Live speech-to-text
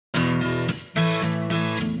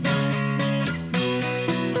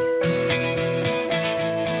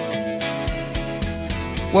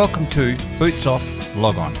Welcome to Boots Off,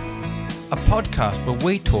 Log On, a podcast where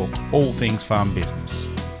we talk all things farm business.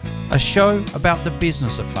 A show about the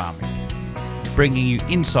business of farming, bringing you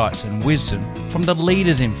insights and wisdom from the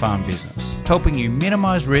leaders in farm business, helping you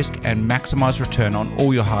minimise risk and maximise return on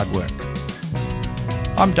all your hard work.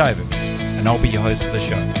 I'm David, and I'll be your host for the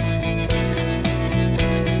show.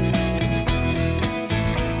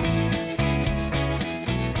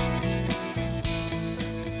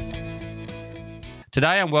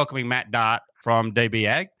 Today I'm welcoming Matt Dart from DB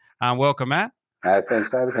Ag. Welcome, Matt. Thanks,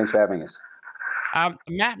 David. Thanks for having us.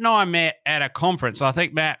 Matt and I met at a conference. I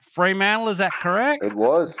think, Matt, Fremantle, is that correct? It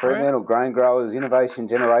was Fremantle Grain Growers Innovation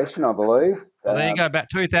Generation, I believe. Well, there you go, about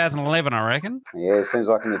 2011, I reckon. Yeah, it seems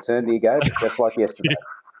like an eternity ago, but just like yesterday.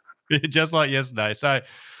 Just like yesterday. So,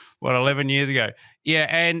 11 years ago? Yeah,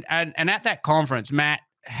 and at that conference, Matt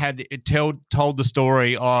had told the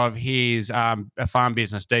story of his farm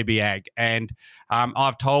business, DB Ag, and I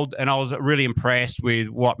was really impressed with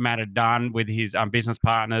what Matt had done with his business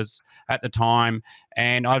partners at the time,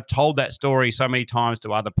 and I've told that story so many times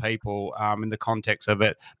to other people in the context of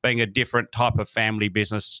it being a different type of family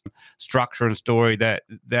business structure and story that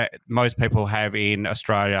most people have in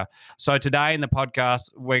Australia. So today in the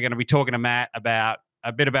podcast, we're going to be talking to Matt about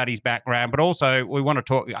a bit about his background, but also we want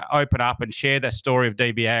to open up and share that story of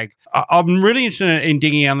DB Ag. I'm really interested in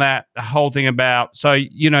digging on that whole thing about, so,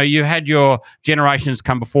 you had your generations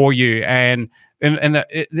come before you and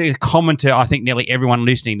the common to, I think, nearly everyone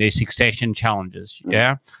listening, these succession challenges.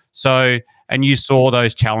 Yeah. So, and you saw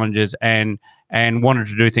those challenges and wanted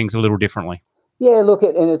to do things a little differently. Yeah, look,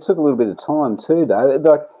 and it took a little bit of time too, though.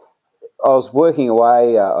 Like, I was working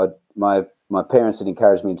away, my parents had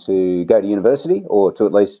encouraged me to go to university or to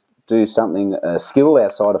at least do something, a skill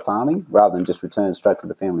outside of farming rather than just return straight to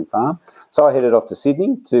the family farm. So I headed off to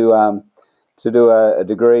Sydney to do a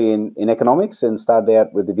degree in economics and started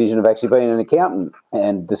out with the vision of actually being an accountant,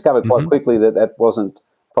 and discovered quite quickly that wasn't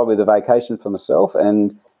probably the vocation for myself,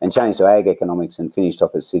 and changed to ag economics and finished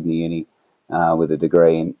off at Sydney Uni with a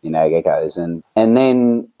degree in ag ecos, and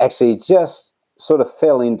then actually just sort of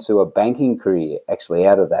fell into a banking career actually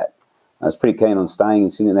out of that. I was pretty keen on staying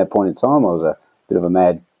in Sydney at that point in time. I was a bit of a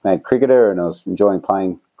mad cricketer, and I was enjoying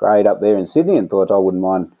playing grade up there in Sydney, and thought I wouldn't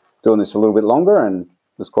mind doing this for a little bit longer, and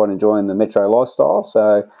was quite enjoying the metro lifestyle.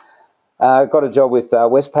 So got a job with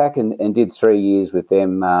Westpac and did 3 years with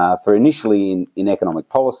them for initially in economic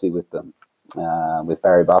policy with them, with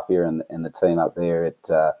Barry Buffier and the team up there at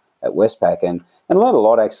Westpac, and learned a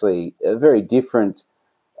lot actually, very different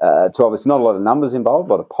to obviously not a lot of numbers involved,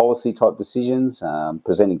 a lot of policy type decisions,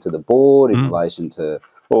 presenting to the board in relation to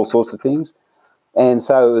all sorts of things. And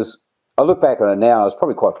so I look back on it now, I was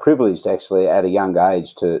probably quite privileged actually at a young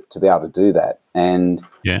age to be able to do that. And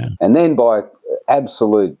then by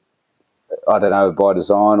absolute, I don't know, by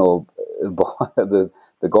design or by the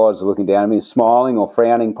guys looking down at me, smiling or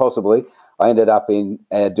frowning possibly, I ended up in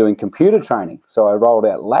doing computer training. So I rolled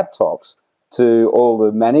out laptops to all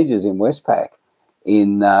the managers in Westpac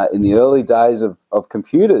in the early days of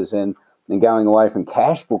computers, and going away from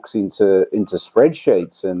cash books into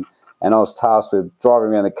spreadsheets, and I was tasked with driving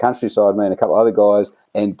around the countryside, me and a couple of other guys,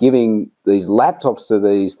 and giving these laptops to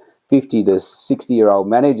these 50 to 60-year-old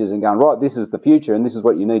managers and going, right, this is the future and this is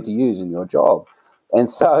what you need to use in your job. And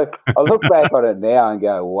so I look back on it now and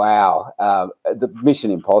go, wow, the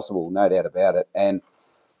mission impossible, no doubt about it.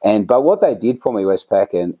 But what they did for me,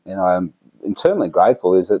 Westpac, and I'm eternally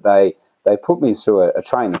grateful, is that they put me through a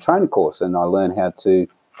trainer course, and I learned how to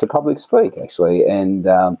public speak actually,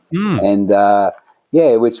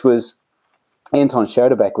 which was Anton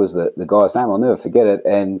Schoderbach was the guy's name. I'll never forget it,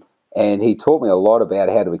 and he taught me a lot about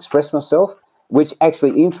how to express myself, which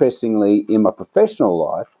actually, interestingly, in my professional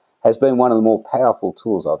life, has been one of the more powerful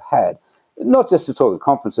tools I've had. Not just to talk at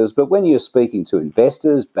conferences, but when you're speaking to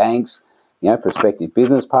investors, banks, prospective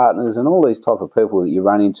business partners, and all these type of people that you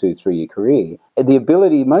run into through your career. The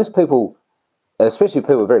ability, most people, especially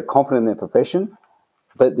people who are very confident in their profession,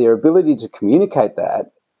 but their ability to communicate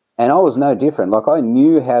that, and I was no different. Like, I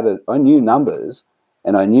knew numbers,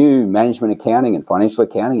 and I knew management accounting and financial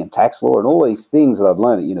accounting and tax law and all these things that I'd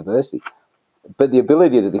learned at university, but the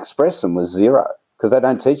ability to express them was zero, because they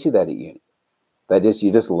don't teach you that at uni.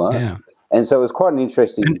 You just learn. Yeah. And so it was quite an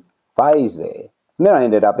interesting phase there. And then I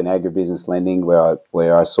ended up in agribusiness lending,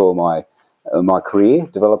 where I saw my career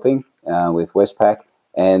developing with Westpac,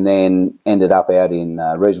 and then ended up out in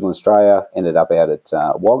regional Australia, ended up out at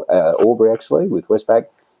Albury actually with Westpac,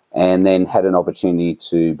 and then had an opportunity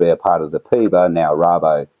to be a part of the PIBA, now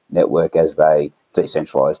Rabo network, as they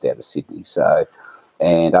decentralised out of Sydney. So,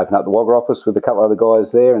 and opened up the Wagga office with a couple of other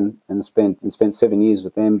guys there, and spent 7 years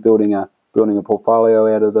with them building a building a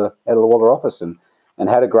portfolio out of the Wagga office, and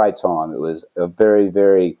had a great time. It was a very,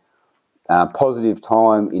 very positive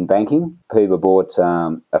time in banking. PIBA bought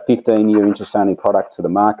a 15-year interest-only product to the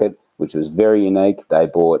market, which was very unique. They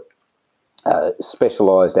bought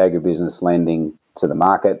specialised agribusiness lending to the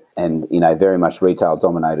market, and very much retail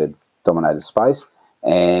dominated space.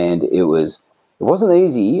 And it wasn't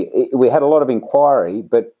easy. We had a lot of inquiry,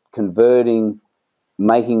 but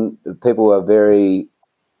making people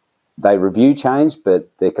they review change, but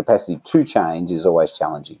their capacity to change is always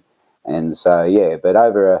challenging. And so, but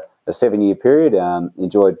over a 7-year period,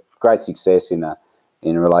 enjoyed great success in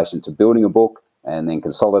relation to building a book and then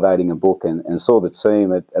consolidating a book, and saw the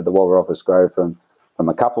team at the Wagga office grow from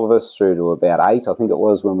a couple of us through to about 8, I think it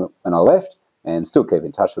was, when I left, and still keep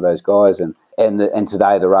in touch with those guys. And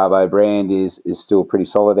today the Rabo brand is still pretty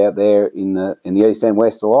solid out there in the east and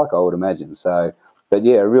west alike, I would imagine. So, but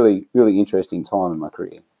a really, really interesting time in my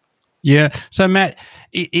career. Yeah. So, Matt,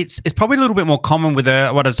 it's probably a little bit more common with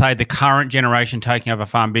the current generation taking over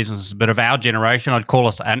farm businesses, but of our generation, I'd call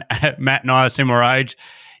us, and Matt and I are similar age,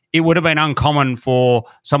 it would have been uncommon for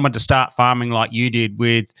someone to start farming like you did,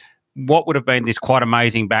 with what would have been this quite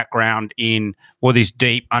amazing background this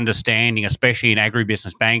deep understanding, especially in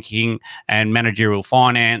agribusiness banking and managerial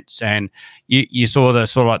finance. And you saw the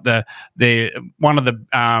sort of like the one of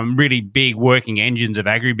the really big working engines of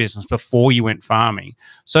agribusiness before you went farming.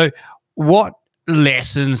 So what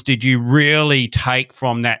lessons did you really take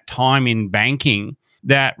from that time in banking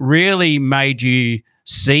that really made you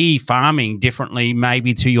see farming differently,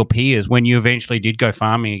 maybe to your peers, when you eventually did go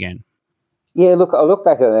farming again? Yeah, look, I look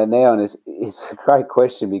back at that now, and it's a great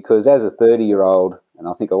question, because as a 30-year-old, and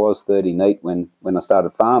I think I was 30 neat when I started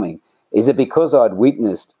farming, is it because I'd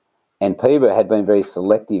witnessed, and PIBA had been very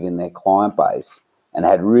selective in their client base and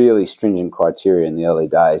had really stringent criteria in the early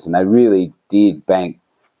days, and they really did bank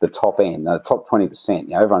the top end, the top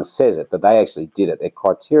 20%. Everyone says it, but they actually did it. Their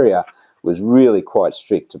criteria was really quite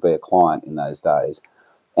strict to be a client in those days.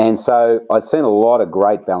 And so I'd seen a lot of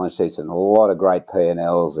great balance sheets and a lot of great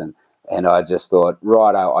P&Ls, and I just thought,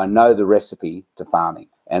 righto, I know the recipe to farming.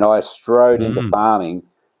 And I strode into farming.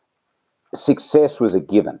 Success was a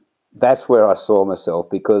given. That's where I saw myself,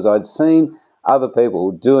 because I'd seen other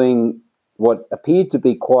people doing what appeared to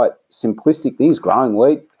be quite simplistic things, growing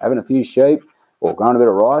wheat, having a few sheep, or growing a bit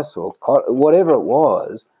of rice, or whatever it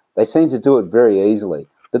was. They seemed to do it very easily.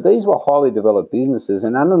 But these were highly developed businesses,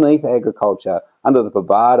 and underneath agriculture, under the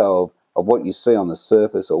bravado of what you see on the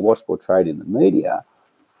surface or what's portrayed in the media,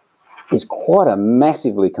 is quite a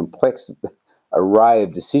massively complex array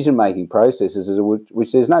of decision-making processes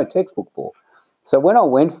which there's no textbook for. So when I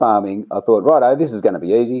went farming, I thought, righto, this is going to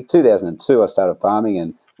be easy. 2002, I started farming,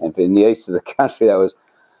 and in the east of the country, that was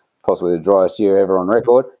possibly the driest year ever on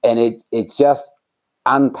record. And it just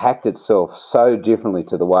unpacked itself so differently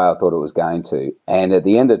to the way I thought it was going to. And at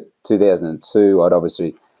the end of 2002, I'd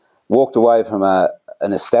obviously walked away from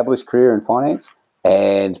an established career in finance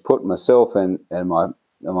and put myself and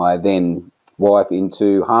my then wife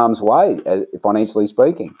into harm's way, financially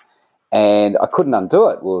speaking. And I couldn't undo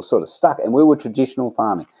it. We were sort of stuck, and we were traditional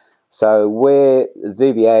farming. So where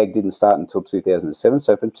DB Ag didn't start until 2007.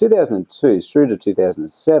 So from 2002 through to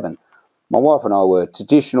 2007, my wife and I were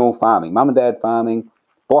traditional farming, mum and dad farming,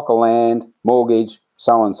 block of land, mortgage,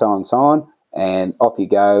 so on, so on, so on. And off you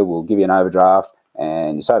go. We'll give you an overdraft,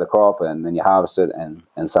 and you sow the crop, and then you harvest it,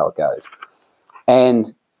 and so it goes.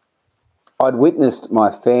 And I'd witnessed my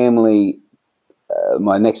family,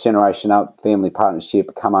 my next generation up family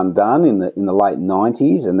partnership come undone in the late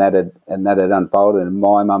 90s, and that had unfolded, and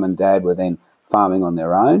my mum and dad were then farming on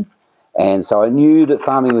their own. And so I knew that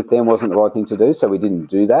farming with them wasn't the right thing to do, so we didn't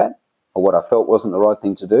do that, or what I felt wasn't the right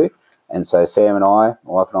thing to do. And so Sam and I,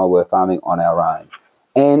 my wife and I, were farming on our own.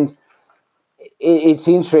 And it's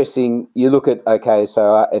interesting, you look at, okay,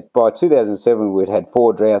 so by 2007 we'd had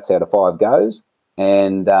 4 droughts out of 5 goes,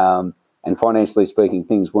 and financially speaking,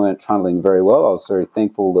 things weren't trundling very well. I was very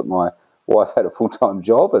thankful that my wife had a full-time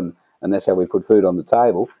job, and that's how we put food on the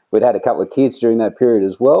table. We'd had a couple of kids during that period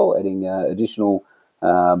as well, adding additional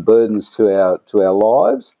burdens to our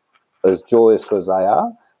lives, as joyous as they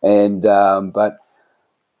are.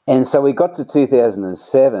 And so we got to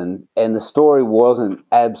 2007, and the story wasn't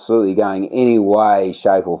absolutely going any way,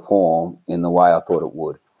 shape, or form in the way I thought it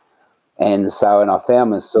would. And I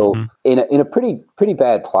found myself in a pretty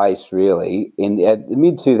bad place, really. At the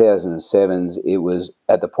mid-2007s, it was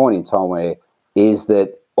at the point in time where is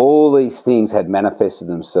that all these things had manifested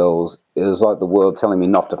themselves. It was like the world telling me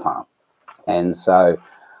not to farm. And so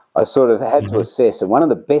I sort of had to assess. And one of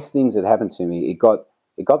the best things that happened to me, it got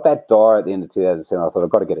that dire at the end of 2007. I thought,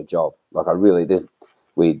 I've got to get a job. Like, there's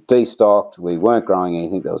We destocked, we weren't growing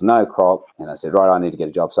anything, there was no crop, and I said, right, I need to get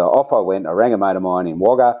a job. So off I went. I rang a mate of mine in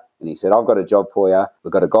Wagga, and he said, I've got a job for you.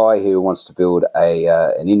 We've got a guy who wants to build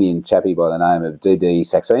an Indian chappie by the name of D.D.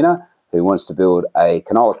 Saxena, who wants to build a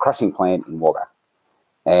canola crushing plant in Wagga.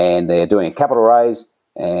 And they're doing a capital raise,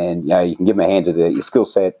 and you can give them a hand to your skill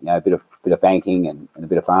set, a bit of banking and a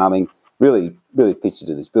bit of farming. Really fits you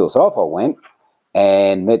to this bill. So off I went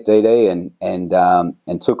and met DD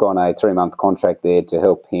and took on a 3-month contract there to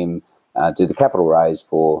help him do the capital raise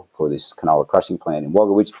for this canola crushing plant in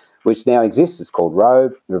Wagga, which now exists. It's called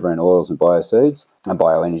Robe, Riverine Oils and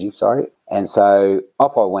Bioenergy, sorry. And so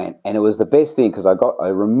off I went, and it was the best thing because I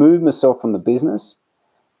removed myself from the business,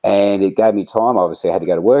 and it gave me time. Obviously, I had to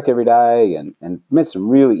go to work every day and met some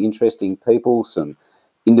really interesting people, some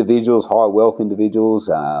individuals, high wealth individuals,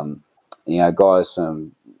 guys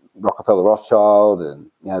from Rockefeller Rothschild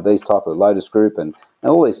and, these type of Lotus Group and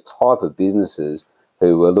all these type of businesses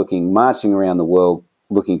who were marching around the world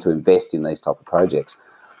looking to invest in these type of projects.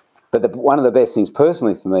 But one of the best things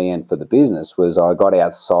personally for me and for the business was I got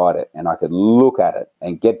outside it and I could look at it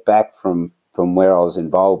and get back from where I was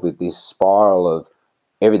involved with this spiral of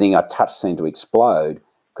everything I touched seemed to explode.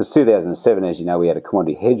 Because 2007, as you know, we had a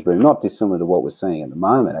commodity hedge boom, not dissimilar to what we're seeing at the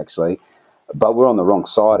moment, actually. But we're on the wrong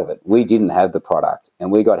side of it. We didn't have the product,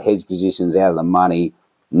 and we got hedge positions out of the money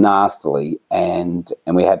nastily, and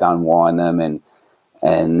we had to unwind them, and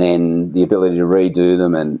then the ability to redo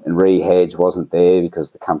them and re-hedge wasn't there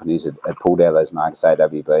because the companies had pulled out of those markets,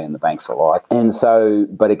 AWB and the banks alike. And so,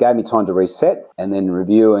 but it gave me time to reset and then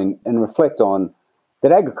review and reflect on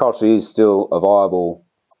that agriculture is still a viable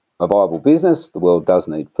business. The world does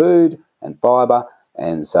need food and fibre,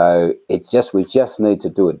 and so we just need to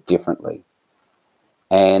do it differently.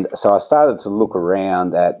 And so I started to look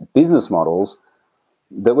around at business models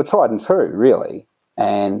that were tried and true, really.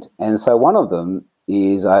 And so one of them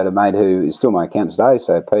is I had a mate who is still my accountant today,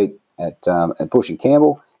 so Pete at Bush and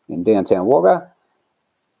Campbell in downtown Wagga.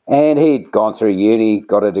 And he'd gone through uni,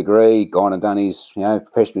 got a degree, gone and done his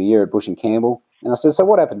professional year at Bush and Campbell. And I said, so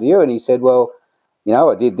what happened to you? And he said, well,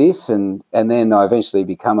 I did this, and then I eventually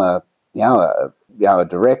become a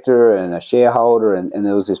director and a shareholder, and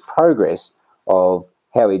there was this progress of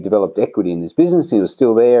how he developed equity in this business. He was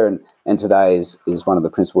still there, and today is one of the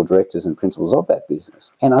principal directors and principals of that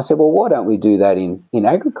business. And I said, well, why don't we do that in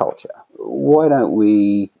agriculture? Why don't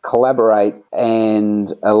we collaborate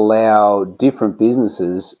and allow different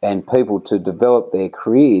businesses and people to develop their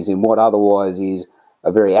careers in what otherwise is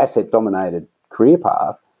a very asset-dominated career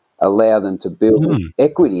path, allow them to build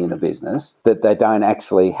equity in a business that they don't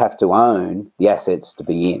actually have to own the assets to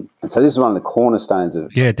be in. And so this is one of the cornerstones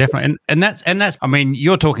of... Yeah, definitely. And that's, I mean,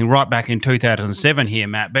 you're talking right back in 2007 here,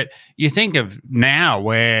 Matt, but you think of now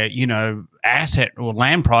where, asset or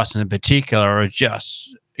land prices in particular are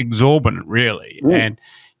just exorbitant, really. And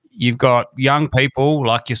you've got young people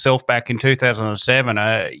like yourself back in 2007,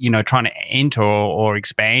 trying to enter or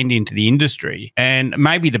expand into the industry. And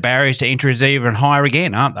maybe the barriers to entry is even higher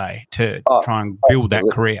again, aren't they, to try and build that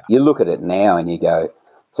career? You look at it now and you go,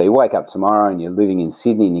 so you wake up tomorrow and you're living in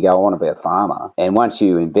Sydney and you go, I want to be a farmer. And once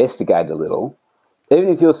you investigate a little, even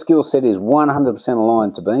if your skill set is 100%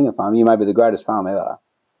 aligned to being a farmer, you may be the greatest farmer ever.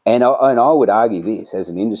 And I would argue this as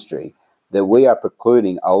an industry, that we are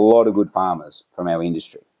precluding a lot of good farmers from our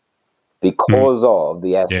industry because of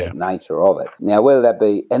the asset nature of it. Now, whether that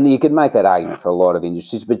be, and you could make that argument for a lot of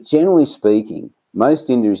industries, but generally speaking, most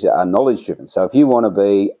industries are knowledge-driven. So if you want to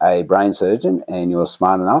be a brain surgeon and you're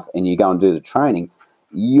smart enough and you go and do the training,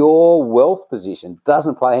 your wealth position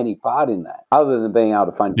doesn't play any part in that, other than being able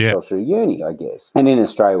to fund yourself through uni, I guess. And in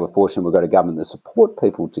Australia, we're fortunate we've got a government that support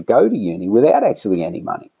people to go to uni without actually any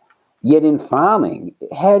money. Yet in farming,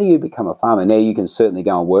 how do you become a farmer? Now, you can certainly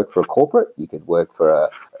go and work for a corporate. You could work for a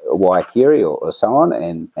Waikiri or so on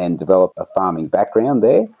and develop a farming background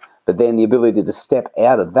there. But then the ability to step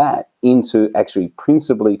out of that into actually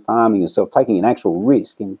principally farming yourself, taking an actual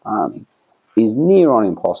risk in farming, is near on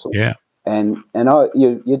impossible. Yeah. And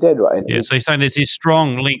you're dead right. Yeah, so you're saying there's this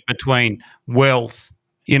strong link between wealth.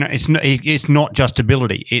 It's not just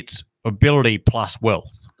ability; it's ability plus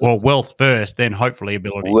wealth, or wealth first, then hopefully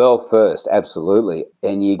ability. Wealth first, absolutely.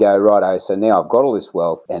 And you go, right, so now I've got all this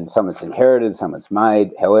wealth, and some it's inherited, some it's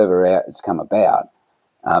made, however it's come about.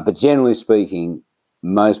 But generally speaking,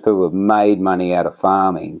 most people who have made money out of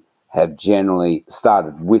farming have generally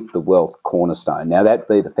started with the wealth cornerstone. Now, that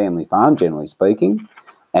be the family farm, generally speaking,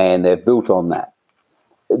 and they're built on that.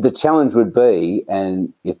 The challenge would be,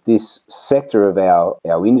 and if this sector of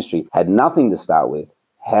our industry had nothing to start with,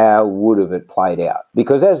 how would have it played out?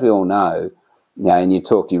 Because as we all know, and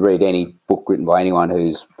you read any book written by anyone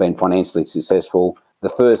who's been financially successful, the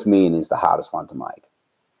first million is the hardest one to make.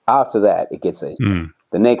 After that, it gets easier.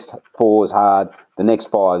 The next 4 is hard, the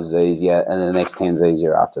next 5 is easier, and then the next 10 is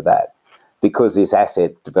easier after that. Because this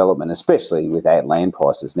asset development, especially with land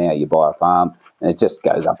prices now, you buy a farm and it just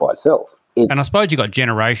goes up by itself. And I suppose you got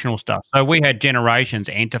generational stuff. So we had generations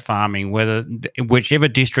enter farming, whichever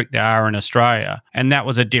district they are in Australia, and that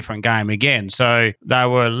was a different game again. So they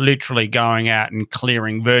were literally going out and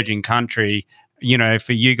clearing virgin country. You know,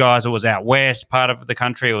 for you guys, it was out west part of the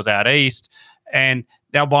country, it was out east, and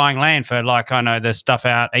they're buying land for, like, I know the stuff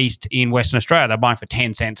out east in Western Australia, they're buying for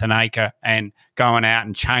 10 cents an acre and going out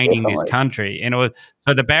and chaining this country. And it was,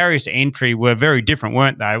 so the barriers to entry were very different,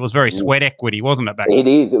 weren't they? It was very sweat equity, wasn't it, back then? It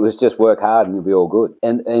is. It was just work hard and you'll be all good.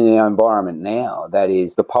 And in our environment now, that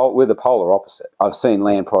is, we're the polar opposite. I've seen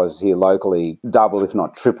land prices here locally double, if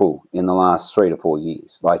not triple, in the last 3 to 4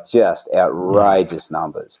 years. Like, just outrageous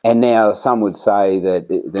numbers. And now some would say that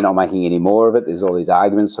they're not making any more of it. There's all these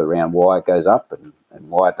arguments around why it goes up and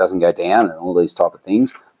why it doesn't go down and all these type of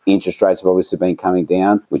things. Interest rates have obviously been coming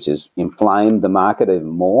down, which has inflamed the market even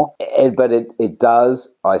more. But it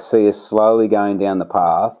does, I see us slowly going down the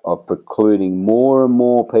path of precluding more and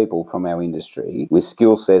more people from our industry with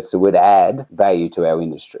skill sets that would add value to our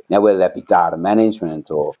industry. Now, whether that be data management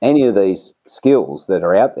or any of these skills that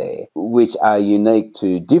are out there, which are unique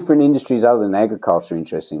to different industries other than agriculture,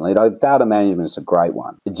 interestingly. Data management is a great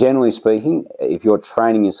one. Generally speaking, if you're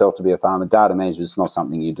training yourself to be a farmer, data management is not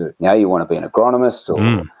something you do. You want to be an agronomist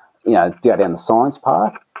or go down the science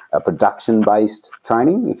path, a production-based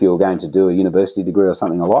training, if you're going to do a university degree or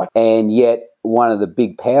something alike. And yet, one of the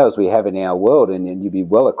big powers we have in our world, and you'd be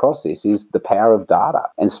well across this, is the power of data.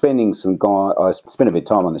 And I spent a bit of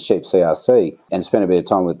time on the sheep CRC and spent a bit of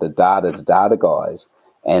time with the data guys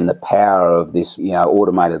and the power of this,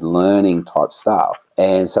 automated learning type stuff.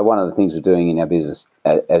 And so one of the things we're doing in our business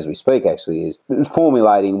as we speak actually is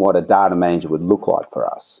formulating what a data manager would look like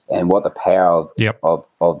for us and what the power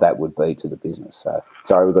of that would be to the business. So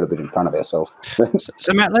sorry, we've got a bit in front of ourselves.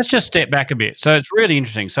 So Matt, let's just step back a bit. So it's really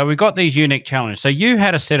interesting. So we've got these unique challenges. So you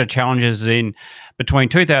had a set of challenges in between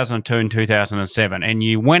 2002 and 2007, and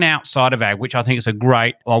you went outside of ag, which I think is a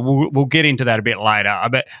great, we'll get into that a bit later,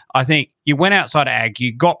 but I think you went outside of ag,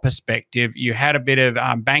 you got perspective, you had a bit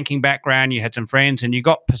of banking background, you had some friends, and you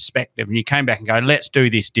got perspective, and you came back and go, let's do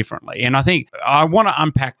this differently. And I think I want to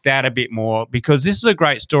unpack that a bit more, because this is a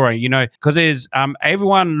great story, because there's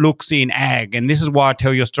everyone looks in ag, and this is why I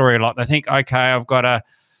tell your story a lot. They think, okay, I've got to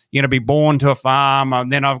be born to a farm,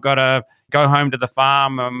 and then I've got to go home to the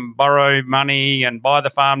farm and borrow money and buy the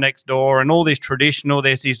farm next door, and all this traditional,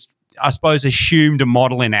 there's this, I suppose, assumed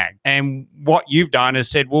model in ag. And what you've done is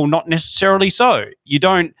said, well, not necessarily so.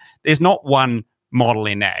 There's not one model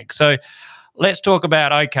in ag. So let's talk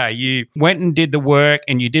about, okay, you went and did the work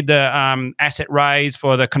and you did the asset raise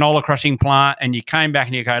for the canola crushing plant, and you came back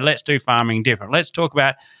and you go, let's do farming different. Let's talk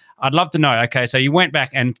about, I'd love to know, okay, so you went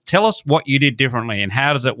back and tell us what you did differently and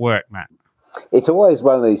how does it work, Matt? It's always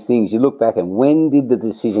one of these things, you look back and when did the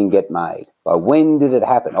decision get made? Like, when did it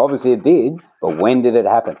happen? Obviously it did, but when did it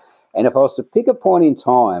happen? And if I was to pick a point in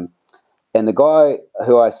time, and the guy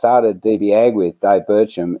who I started DB Ag with, Dave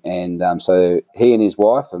Bircham, and so he and his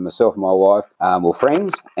wife and myself and my wife were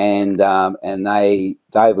friends, and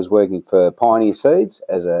Dave was working for Pioneer Seeds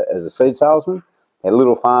as a seed salesman. Had a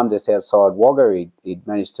little farm just outside Wagga. He'd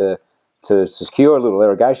managed to secure a little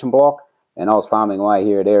irrigation block, and I was farming away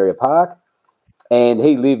here at Ariah Park. And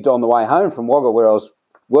he lived on the way home from Wagga where I was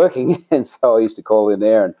working, and so I used to call in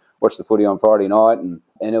there and watch the footy on Friday night. And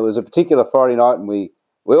it was a particular Friday night, and we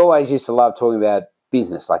always used to love talking about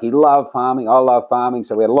business. Like, he loved farming, I love farming,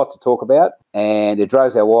 so we had a lot to talk about. And it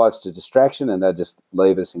drove our wives to distraction, and they'd just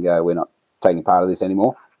leave us and go, we're not taking part of this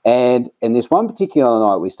anymore. And this one particular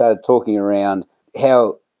night, we started talking around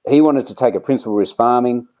how he wanted to take a principal risk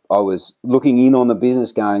farming. I was looking in on the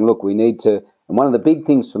business going, look, we need to, and one of the big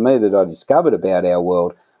things for me that I discovered about our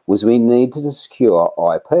world was we need to secure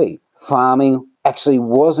IP. Farming actually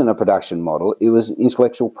wasn't a production model, it was an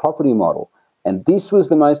intellectual property model. And this was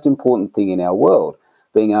the most important thing in our world,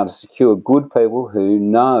 being able to secure good people who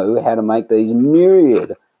know how to make these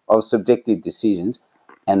myriad of subjective decisions.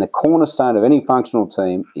 And the cornerstone of any functional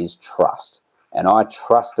team is trust. And I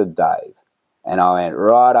trusted Dave. And I went,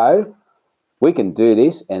 righto, we can do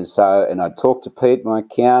this. And I talked to Pete, my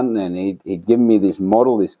accountant, and he'd given me this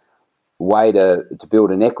model, this way to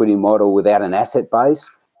build an equity model without an asset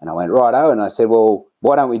base. And I went, righto, and I said, well,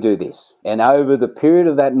 why don't we do this? And over the period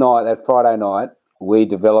of that night, that Friday night, we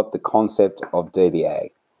developed the concept of DB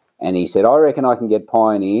Ag. And he said, I reckon I can get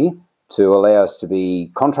Pioneer to allow us to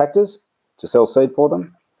be contractors, to sell seed for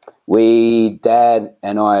them. Dad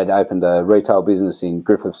and I had opened a retail business in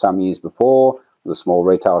Griffith some years before, with a small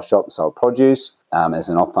retail shop that sold produce as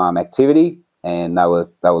an off-farm activity, and they were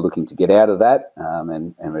looking to get out of that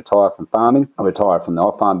and retire from farming, retire from the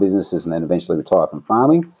off-farm businesses, and then eventually retire from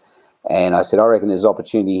farming. And I said, I reckon there's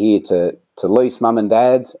opportunity here to lease mum and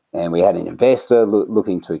dad's. And we had an investor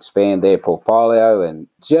looking to expand their portfolio. And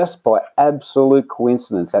just by absolute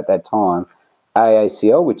coincidence at that time,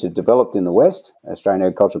 AACL, which had developed in the West, Australian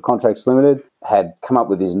Agricultural Contracts Limited, had come up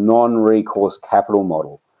with this non-recourse capital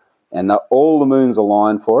model. And all the moons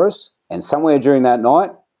aligned for us. And somewhere during that night,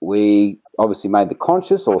 we obviously made the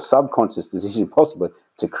conscious or subconscious decision possibly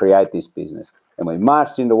to create this business. And we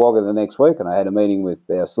marched into Wagga the next week, and I had a meeting with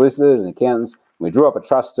our solicitors and accountants. We drew up a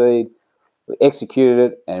trust deed, we executed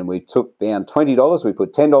it, and we took down $20. We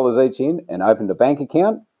put $10 each in and opened a bank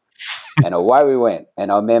account, and away we went.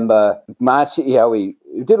 And I remember March, we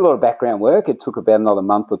did a lot of background work. It took about another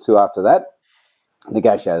month or two after that.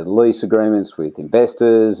 Negotiated lease agreements with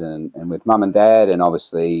investors and with mum and dad, and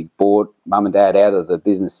obviously bought mum and dad out of the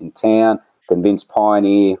business in town, convinced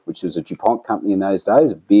Pioneer, which was a DuPont company in those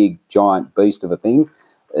days, a big giant beast of a thing,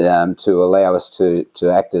 to allow us to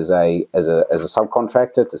act as a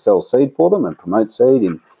subcontractor to sell seed for them and promote seed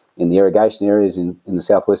in the irrigation areas in the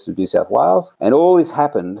southwest of New South Wales. And all this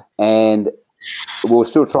happened, and we were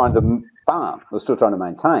still trying to farm, we were still trying to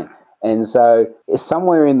maintain. And so it's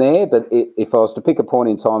somewhere in there, but if I was to pick a point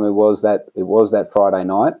in time, it was that Friday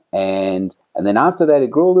night. And then after that, it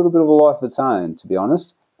grew a little bit of a life of its own, to be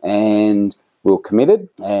honest. And we were committed,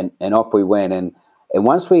 and off we went. And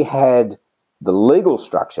once we had the legal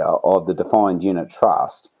structure of the defined unit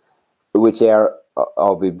trust, which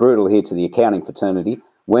I'll be brutal here to the accounting fraternity,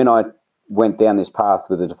 when I went down this path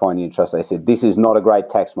with the defined unit trust, they said, this is not a great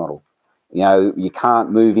tax model. You can't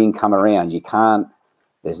move income around.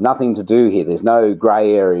 There's nothing to do here. There's no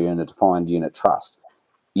grey area in a defined unit trust.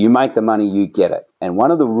 You make the money, you get it. And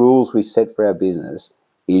one of the rules we set for our business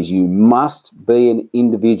is you must be an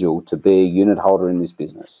individual to be a unit holder in this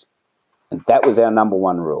business. And that was our number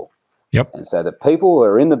one rule. Yep. And so the people who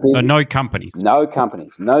are in the business... So no companies. No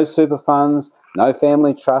companies, no super funds, no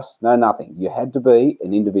family trusts, no nothing. You had to be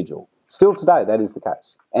an individual. Still today, that is the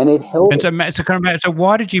case. And it held... And so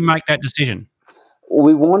why did you make that decision?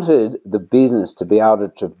 We wanted the business to be able to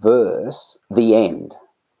traverse the end.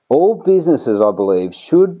 All businesses, I believe,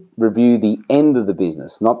 should review the end of the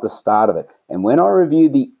business, not the start of it. And when I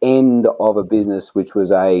reviewed the end of a business, which was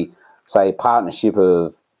a partnership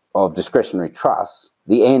of discretionary trusts,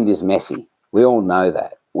 the end is messy. We all know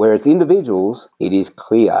that. Whereas individuals, it is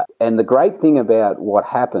clear. And the great thing about what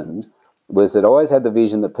happened was that I always had the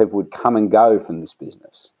vision that people would come and go from this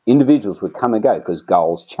business. Individuals would come and go because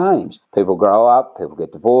goals change. People grow up, people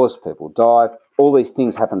get divorced, people die. All these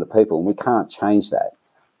things happen to people, and we can't change that.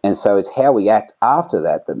 And so it's how we act after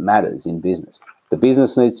that matters in business. The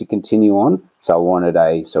business needs to continue on. So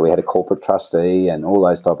we had a corporate trustee and all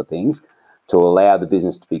those type of things to allow the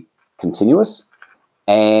business to be continuous.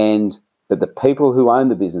 But the people who own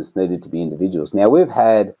the business needed to be individuals. Now, we've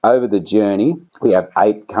had, over the journey, we have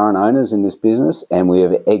 8 current owners in this business, and we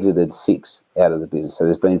have exited 6 out of the business. So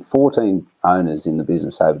there's been 14 owners in the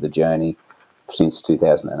business over the journey since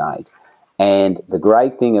 2008. And the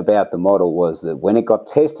great thing about the model was that when it got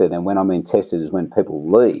tested, and when I mean tested is when people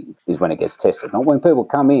leave, is when it gets tested, not when people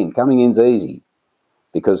come in. Coming in's easy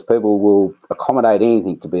because people will accommodate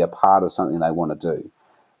anything to be a part of something they want to do.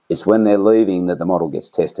 It's when they're leaving that the model gets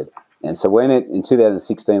tested. And so in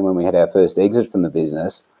 2016, when we had our first exit from the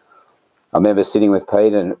business, I remember sitting with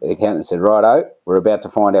Pete, and the accountant said, righto, we're about to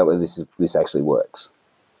find out whether this actually works.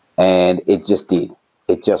 And it just did.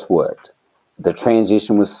 It just worked. The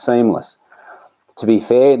transition was seamless. To be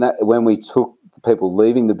fair, when we took the people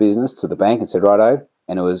leaving the business to the bank and said, righto,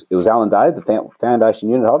 and it was Alan Day, the foundation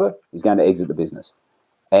unit holder, he's going to exit the business.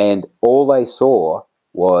 And all they saw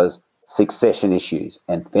was succession issues,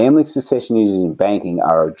 and family succession issues in banking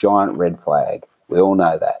are a giant red flag. We all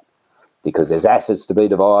know that because there's assets to be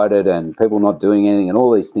divided and people not doing anything, and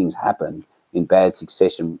all these things happen in bad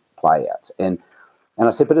succession playouts. And I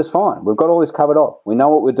said, but it's fine. We've got all this covered off. We know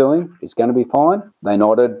what we're doing. It's going to be fine. They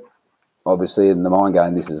nodded, obviously in the mind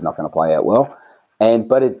going, this is not going to play out well.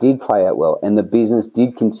 But it did play out well, and the business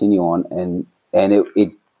did continue on, and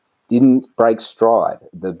it didn't break stride.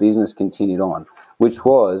 The business continued on, which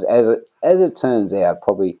was, as it turns out,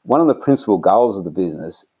 probably one of the principal goals of the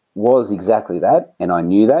business was exactly that. And I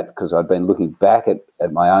knew that because I'd been looking back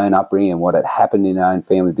at my own upbringing and what had happened in our own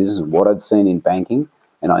family business and what I'd seen in banking,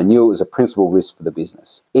 and I knew it was a principal risk for the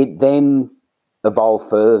business. It then evolved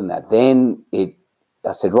further than that.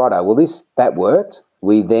 I said, righto, well, that worked.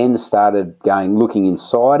 we then started looking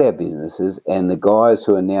inside our businesses, and the guys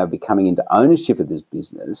who are now becoming into ownership of this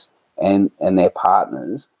business and their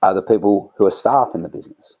partners are the people who are staff in the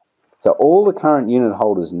business. So all the current unit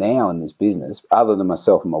holders now in this business, other than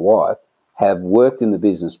myself and my wife, have worked in the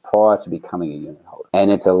business prior to becoming a unit holder. And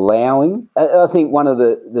it's allowing, I think one of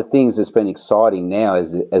the things that's been exciting now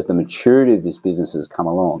as the maturity of this business has come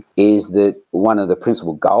along is that one of the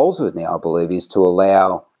principal goals of it now, I believe, is to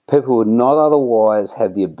allow people who would not otherwise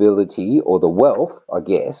have the ability or the wealth, I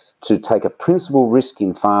guess, to take a principal risk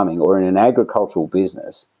in farming or in an agricultural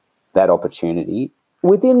business, that opportunity,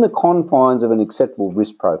 within the confines of an acceptable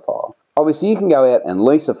risk profile. Obviously, you can go out and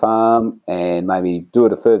lease a farm and maybe do a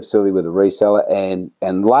deferred facility with a reseller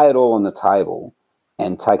and lay it all on the table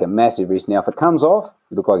and take a massive risk. Now, if it comes off,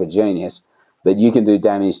 you look like a genius, but you can do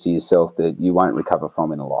damage to yourself that you won't recover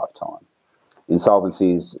from in a lifetime.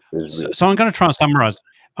 Insolvency is real. So I'm going to try and summarize.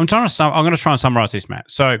 I'm going to try and summarize this, Matt.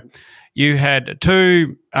 So you had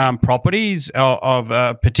two properties of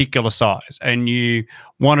a particular size, and you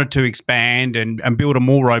wanted to expand and build a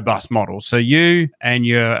more robust model. So you and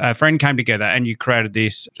your friend came together and you created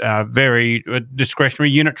this very discretionary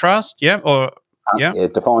unit trust, Defined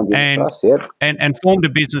unit trust, and formed a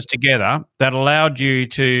business together that allowed you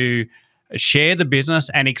to share the business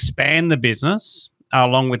and expand the business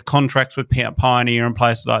along with contracts with Pioneer and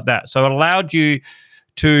places like that. So it allowed you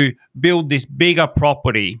to build this bigger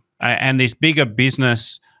property and this bigger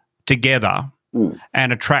business together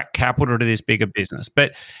and attract capital to this bigger business.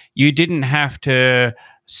 But you didn't have to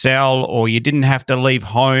sell, or you didn't have to leave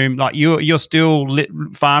home. Like you're still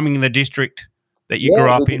farming in the district that you grew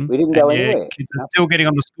up in. We didn't go anywhere. Kids are still getting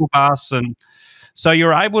on the school bus, and so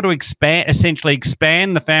you're able to essentially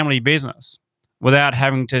expand the family business without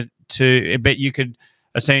having to. But you could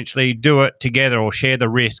essentially do it together or share the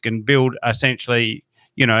risk and build essentially.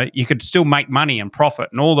 You could still make money and profit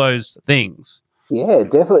and all those things. Yeah,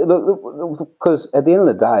 definitely. Look, because at the end of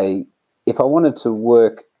the day, if I wanted to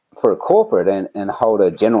work for a corporate and hold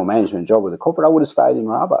a general management job with a corporate, I would have stayed in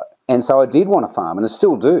Rabo. And so I did want to farm, and I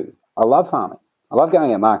still do. I love farming. I love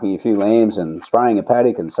going out marking a few lambs and spraying a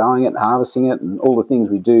paddock and sowing it and harvesting it and all the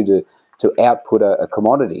things we do to output a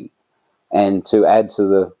commodity and to add to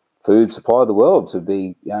the food supply of the world, to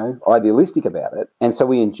be idealistic about it. And so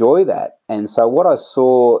we enjoy that. And so what I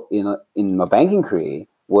saw in my banking career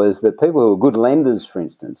was that people who were good lenders, for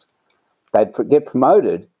instance, they'd get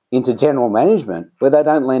promoted into general management where they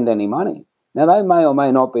don't lend any money. Now, they may or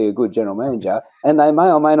may not be a good general manager, and they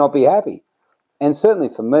may or may not be happy. And certainly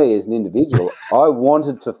for me as an individual, I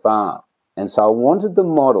wanted to farm. And so I wanted the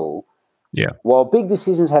model. Yeah. While big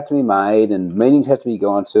decisions have to be made and meetings have to be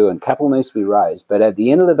gone to and capital needs to be raised, but at the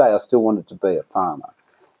end of the day, I still wanted to be a farmer.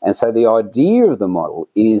 And so the idea of the model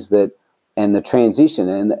is that, and the transition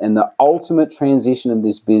and the ultimate transition of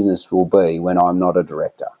this business will be when I'm not a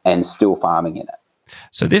director and still farming in it.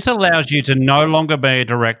 So this allows you to no longer be a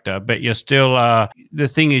director, but you're still, the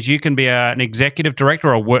thing is you can be an executive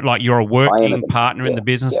director or you're a working partner in the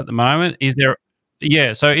business at the moment.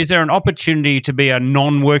 So is there an opportunity to be a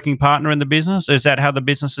non-working partner in the business? Is that how the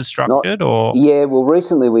business is structured? Well,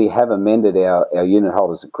 recently we have amended our unit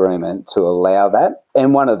holders agreement to allow that.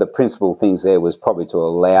 And one of the principal things there was probably to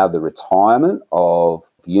allow the retirement of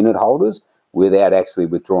unit holders without actually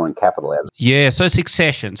withdrawing capital out. Yeah, so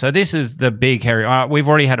succession. So this is the big hairy. We've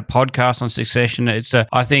already had a podcast on succession. It's I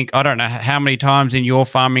don't know how many times in your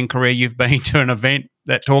farming career you've been to an event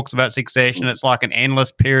that talks about succession. It's like an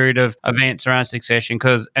endless period of events around succession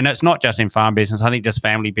and it's not just in farm business. I think just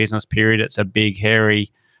family business period. It's a big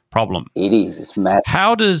hairy problem. It is. It's massive.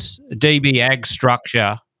 How does DB Ag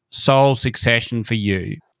structure solve succession for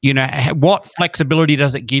you? What flexibility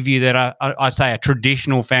does it give you that I say a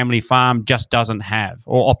traditional family farm just doesn't have,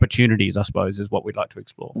 or opportunities, I suppose, is what we'd like to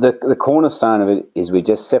explore. The cornerstone of it is we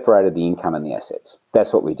just separated the income and the assets.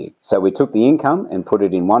 That's what we did. So we took the income and put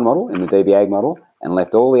it in one model, in the DB Ag model, and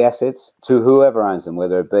left all the assets to whoever owns them,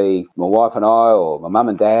 whether it be my wife and I or my mum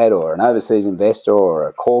and dad or an overseas investor or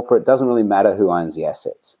a corporate. It doesn't really matter who owns the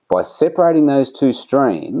assets. By separating those two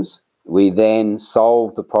streams, we then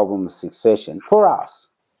solved the problem of succession for us.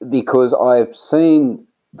 Because I've seen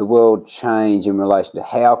the world change in relation to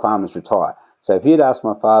how farmers retire. So if you'd asked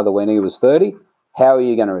my father when he was 30, how are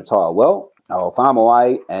you going to retire? Well, I'll farm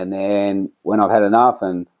away, and then when I've had enough,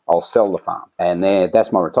 and I'll sell the farm. And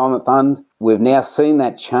that's my retirement fund. We've now seen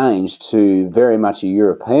that change to very much a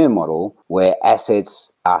European model where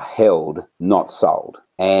assets are held, not sold.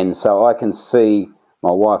 And so I can see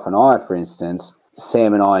my wife and I, for instance,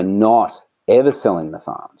 Sam and I not ever selling the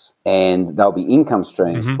farms, and there'll be income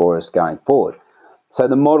streams for us going forward. So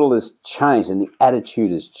the model has changed and the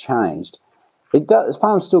attitude has changed. It does.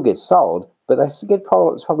 Farms still get sold, but it's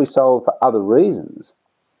probably sold for other reasons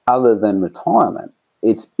other than retirement.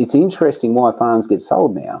 It's interesting why farms get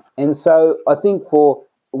sold now. And so I think for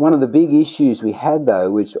one of the big issues we had, though,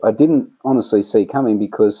 which I didn't honestly see coming,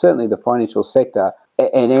 because certainly the financial sector,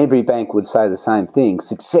 and every bank would say the same thing,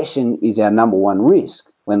 succession is our number one risk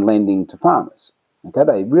when lending to farmers. Okay,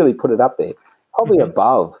 they really put it up there, probably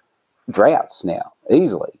above droughts now,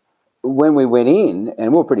 easily. When we went in,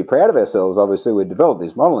 and we were pretty proud of ourselves, obviously, we developed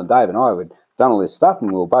this model, and Dave and I had done all this stuff,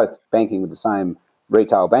 and we were both banking with the same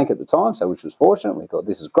retail bank at the time, so which was fortunate. We thought,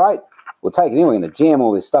 this is great. We'll take it in. We're going to jam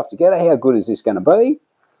all this stuff together. How good is this going to be?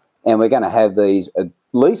 And we're going to have these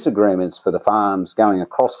lease agreements for the farms going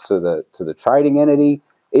across to the trading entity.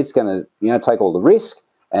 It's going to take all the risk.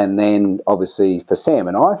 And then obviously for Sam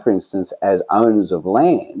and I, for instance, as owners of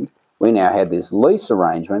land, we now had this lease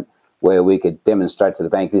arrangement where we could demonstrate to the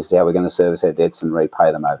bank, this is how we're going to service our debts and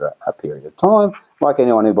repay them over a period of time, like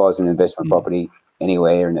anyone who buys an investment property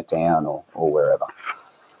anywhere in a town or wherever.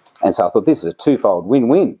 And so I thought, this is a twofold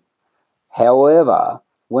win-win. However,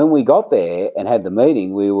 when we got there and had the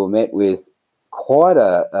meeting, we were met with quite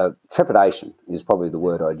a trepidation, is probably the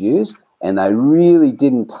word I'd use, and they really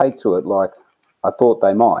didn't take to it like I thought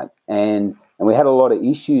they might. And we had a lot of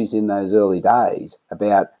issues in those early days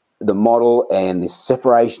about the model and this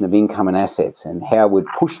separation of income and assets and how we'd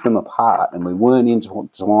push them apart and we weren't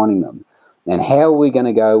intertwining them. And how are we going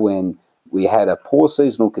to go when we had a poor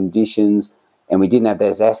seasonal conditions and we didn't have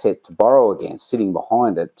this asset to borrow against sitting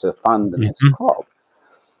behind it to fund the next crop?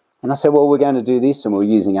 And I said, well, we're going to do this, and we're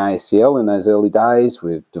using ASCL in those early days.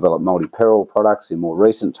 We've developed multi-peril products in more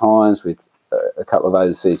recent times with a couple of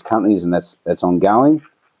overseas companies, and that's ongoing,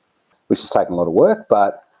 which has taken a lot of work,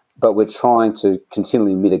 but we're trying to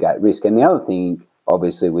continually mitigate risk. And the other thing,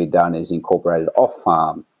 obviously, we've done is incorporated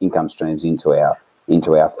off-farm income streams into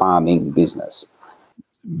our farming business.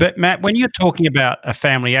 But Matt, when you're talking about a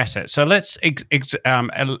family asset, so let's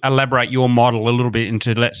elaborate your model a little bit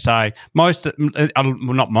into, let's say,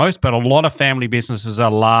 not most, but a lot of family businesses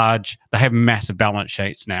are large. They have massive balance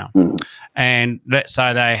sheets now. And let's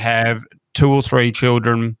say they have 2 or 3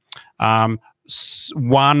 children,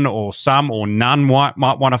 one or some or none might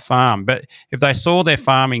want to farm. But if they saw their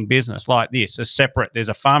farming business like this, as separate, there's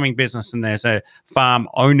a farming business and there's a farm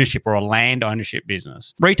ownership or a land ownership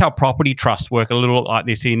business. Retail property trusts work a little like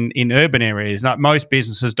this in urban areas. Not most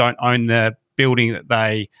businesses don't own the building that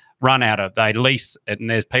they run out of. They lease it, and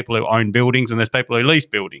there's people who own buildings and there's people who lease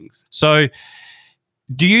buildings. So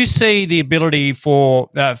do you see the ability for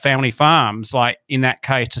family farms, like in that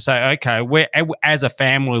case, to say, okay, as a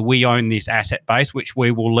family, we own this asset base, which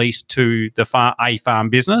we will lease to the farm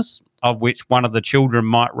business, of which one of the children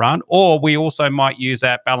might run, or we also might use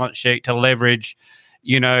that balance sheet to leverage,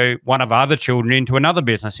 one of our other children into another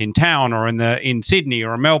business in town or in Sydney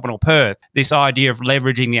or in Melbourne or Perth? This idea of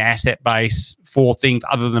leveraging the asset base for things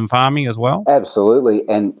other than farming as well? Absolutely,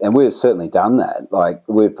 and we've certainly done that. Like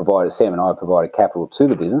Sam and I provided capital to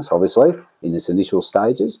the business, obviously, in its initial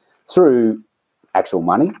stages through actual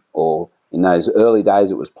money, or in those early days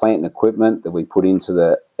it was plant and equipment that we put into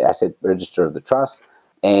the asset register of the trust.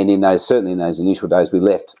 And certainly in those initial days, we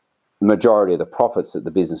left the majority of the profits that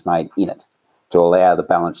the business made in it, to allow the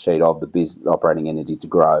balance sheet of the business operating entity to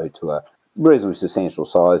grow to a reasonably substantial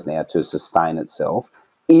size now to sustain itself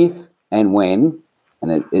if and when,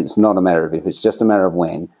 and it's not a matter of if, it's just a matter of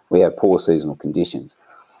when, we have poor seasonal conditions.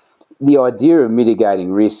 The idea of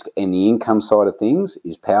mitigating risk and the income side of things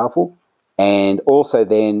is powerful, and also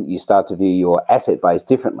then you start to view your asset base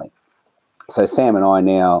differently. So Sam and I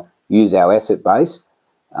now use our asset base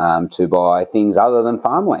to buy things other than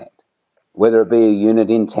farmland, whether it be a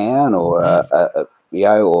unit in town or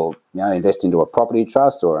invest into a property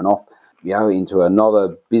trust or into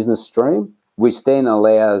another business stream, which then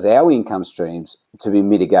allows our income streams to be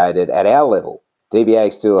mitigated at our level.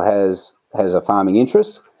 DBA still has a farming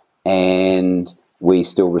interest, and we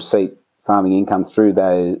still receive farming income through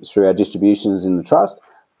our distributions in the trust.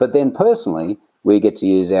 But then personally, we get to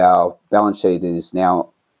use our balance sheet that is now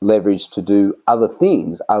leveraged to do other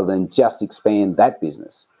things other than just expand that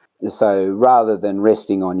business. So rather than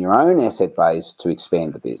resting on your own asset base to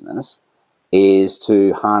expand the business, is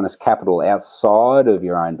to harness capital outside of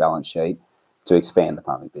your own balance sheet to expand the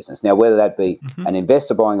farming business. Now, whether that be an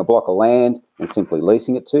investor buying a block of land and simply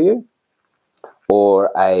leasing it to you,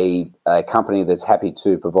 or a company that's happy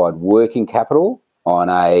to provide working capital on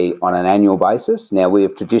an annual basis. Now, we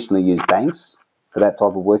have traditionally used banks for that type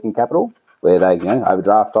of working capital, where they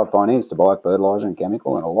overdraft type finance to buy fertiliser and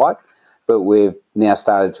chemical and the like. But we've now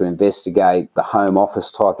started to investigate the home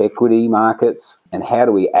office type equity markets and how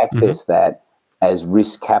do we access that as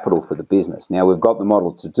risk capital for the business. Now, we've got the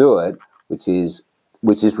model to do it, which is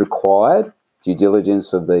required. Due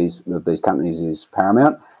diligence of these companies is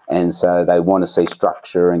paramount, and so they want to see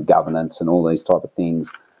structure and governance and all these type of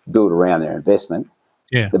things built around their investment.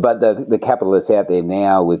 Yeah. But the capital that's out there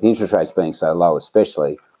now, with interest rates being so low,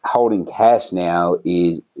 especially holding cash now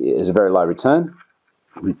is a very low return,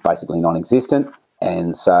 basically non-existent,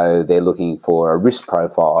 and so they're looking for a risk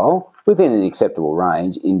profile within an acceptable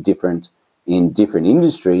range in different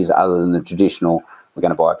industries, other than the traditional. We're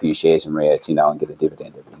going to buy a few shares in Rio Tinto and get a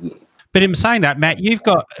dividend every year. But in saying that, Matt, you've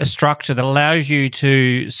got a structure that allows you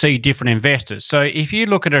to see different investors. So if you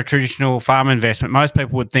look at a traditional farm investment, most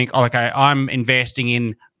people would think, oh, okay, I'm investing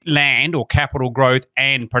in land or capital growth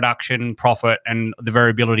and production, profit, and the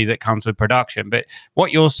variability that comes with production. But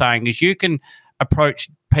what you're saying is you can approach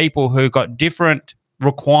people who got different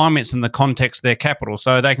requirements in the context of their capital.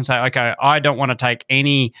 So they can say, okay, I don't want to take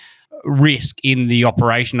any risk in the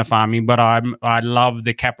operation of farming, but I love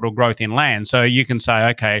the capital growth in land. So you can say,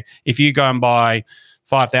 okay, if you go and buy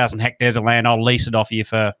 5,000 hectares of land, I'll lease it off you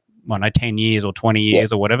for 10 years or 20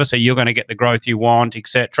 years or whatever. So you're going to get the growth you want,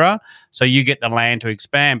 etc. So you get the land to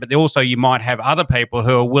expand. But also you might have other people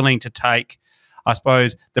who are willing to take, I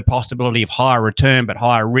suppose, the possibility of higher return but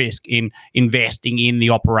higher risk in investing in the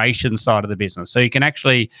operations side of the business. So you can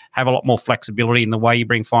actually have a lot more flexibility in the way you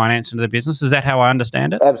bring finance into the business. Is that how I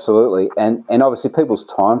understand it? Absolutely. And obviously people's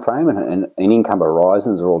time frame and income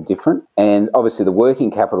horizons are all different. And obviously the working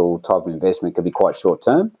capital type of investment can be quite short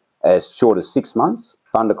term, as short as 6 months,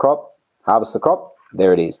 fund a crop, harvest the crop,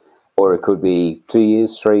 there it is. Or it could be 2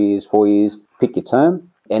 years, 3 years, 4 years, pick your term.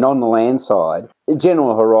 And on the land side, the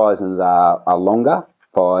general horizons are longer,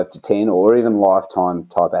 5 to 10, or even lifetime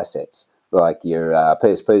type assets, like your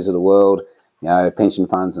PSPs of the world, pension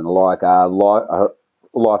funds and the like are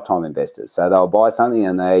lifetime investors. So they'll buy something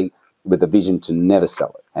and with a vision to never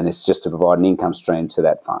sell it, and it's just to provide an income stream to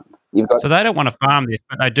that fund. So they don't want to farm this,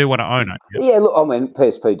 but they do want to own it. Yep. Yeah, look, I mean,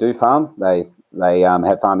 PSP do farm. They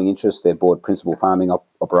have farming interests. They're board principal farming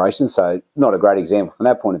operations, so not a great example from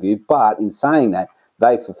that point of view. But in saying that,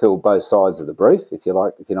 they fulfil both sides of the brief, if you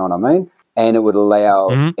like, if you know what I mean. And it would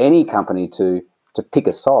allow any company to pick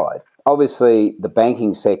a side. Obviously, the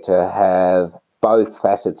banking sector have both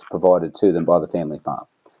facets provided to them by the family farm.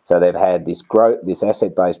 So they've had this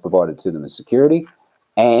asset base provided to them as security,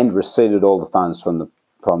 and received all the funds from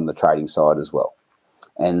the trading side as well.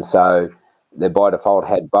 And so they by default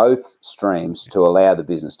had both streams to allow the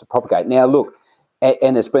business to propagate. Now, look,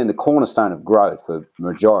 and it's been the cornerstone of growth for the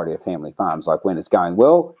majority of family farms. Like when it's going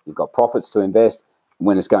well, you've got profits to invest.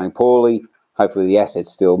 When it's going poorly, hopefully the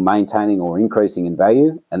asset's still maintaining or increasing in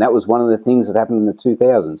value. And that was one of the things that happened in the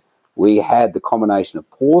 2000s. We had the combination of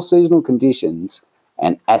poor seasonal conditions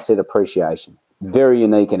and asset appreciation. Very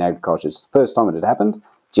unique in agriculture. It's the first time it had happened.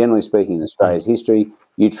 Generally speaking, in Australia's history,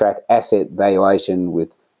 you track asset valuation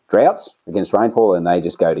with droughts against rainfall, and they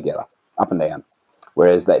just go together, up and down.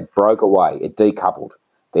 Whereas that broke away, it decoupled.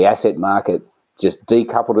 The asset market just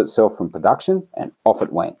decoupled itself from production, and off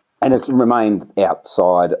it went. And it's remained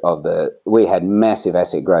outside of we had massive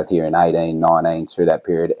asset growth here in 18, 19 through that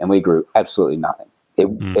period, and we grew absolutely nothing. It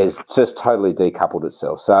has just totally decoupled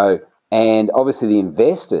itself. So, and obviously the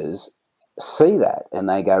investors see that and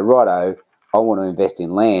they go, righto, I want to invest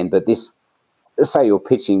in land, but this, say you're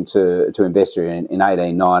pitching to investor in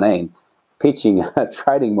 18, 19, pitching a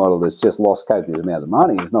trading model that's just lost copious amounts of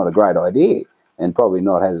money is not a great idea and probably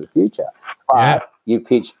not has a future. But you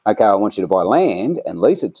pitch, okay, I want you to buy land and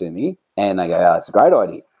lease it to me, and they go, oh, that's a great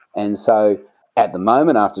idea. And so at the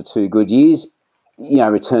moment, after 2 good years,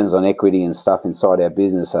 returns on equity and stuff inside our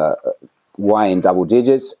business are way in double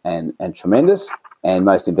digits and tremendous, and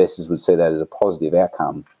most investors would see that as a positive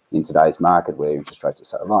outcome in today's market where interest rates are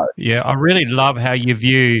so low. Yeah, I really love how you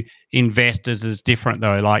view investors as different,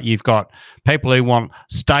 though. Like you've got people who want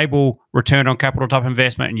stable return on capital type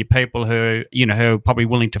investment, and you people who are probably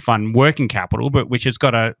willing to fund working capital, but which has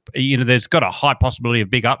got there's got a high possibility of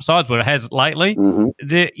big upsides, what it has lately.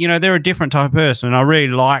 They're a different type of person, and I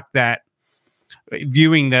really like that,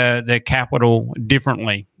 viewing the capital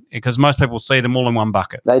differently, because most people see them all in one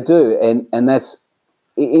bucket. They do, and that's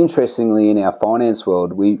interestingly in our finance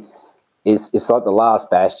world, it's like the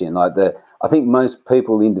last bastion. I think most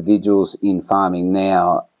people, individuals in farming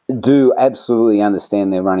now, do absolutely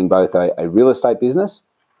understand they're running both a real estate business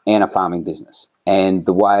and a farming business. And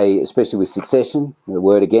the way, especially with succession, the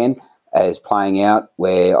word again, is playing out,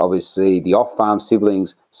 where obviously the off-farm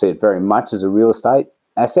siblings see it very much as a real estate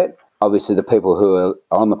asset. Obviously the people who are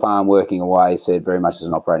on the farm working away see it very much as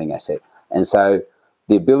an operating asset. And so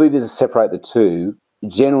the ability to separate the two,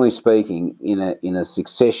 generally speaking, in a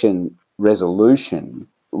succession resolution,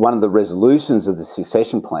 one of the resolutions of the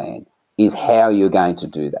succession plan is how you're going to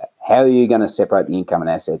do that. How are you going to separate the income and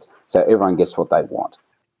assets so everyone gets what they want?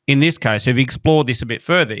 In this case, have you explored this a bit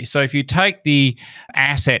further? So if you take the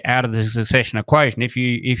asset out of the succession equation, if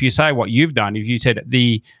you say what you've done, if you said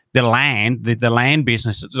the land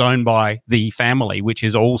business is owned by the family, which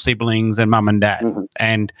is all siblings and mum and dad,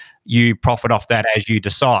 and you profit off that as you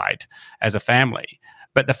decide as a family.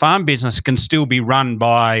 But the farm business can still be run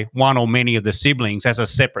by one or many of the siblings as a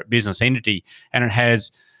separate business entity, and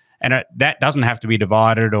that doesn't have to be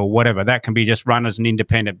divided or whatever. That can be just run as an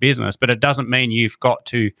independent business, but it doesn't mean you've got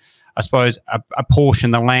to, I suppose,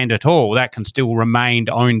 apportion the land at all. That can still remain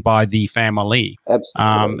owned by the family.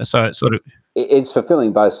 Absolutely. So it's sort of... It's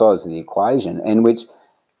fulfilling both sides of the equation, and which,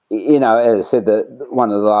 as I said,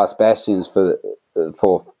 one of the last bastions for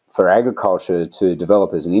agriculture to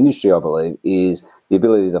develop as an industry, I believe, is the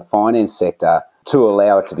ability of the finance sector to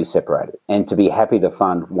allow it to be separated and to be happy to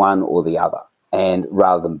fund one or the other, and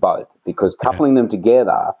rather than both, because coupling them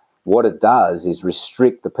together, what it does is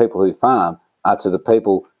restrict the people who farm to the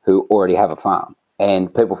people who already have a farm,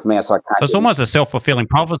 and people from outside can't. So it's almost a self-fulfilling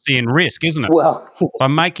prophecy in risk, isn't it? Well, by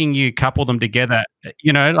making you couple them together,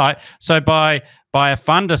 so by a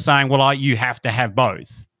funder saying, well, you have to have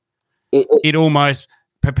both, it almost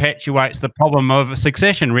perpetuates the problem of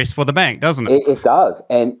succession risk for the bank, doesn't it? It does,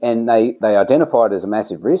 and they identify it as a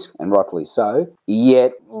massive risk, and rightfully so.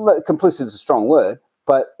 Yet, complicit is a strong word,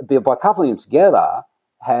 but by coupling them together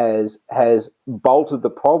has bolted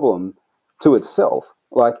the problem to itself.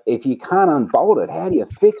 Like, if you can't unbolt it, how do you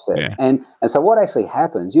fix it? Yeah. And so what actually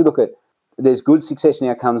happens, you look at, there's good succession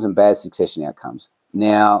outcomes and bad succession outcomes.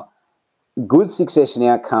 Now, good succession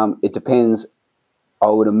outcome, it depends, I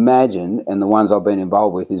would imagine, and the ones I've been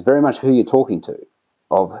involved with, is very much who you're talking to,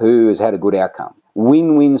 of who has had a good outcome.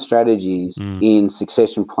 Win-win strategies in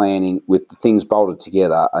succession planning with the things bolted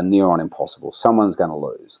together are near on impossible. Someone's going to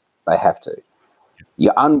lose. They have to.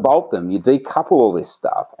 You unbolt them, you decouple all this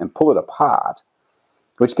stuff and pull it apart,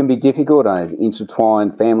 which can be difficult as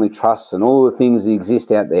intertwined family trusts and all the things that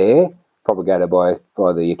exist out there, propagated by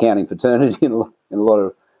the accounting fraternity in a lot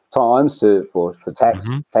of times for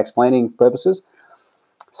tax planning purposes.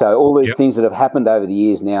 So all these things that have happened over the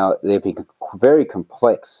years now, they've become very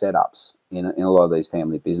complex setups in a lot of these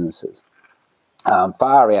family businesses,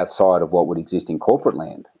 far outside of what would exist in corporate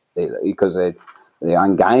land, because they're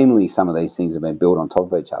ungainly. Some of these things have been built on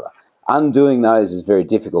top of each other. Undoing those is very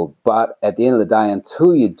difficult, but at the end of the day,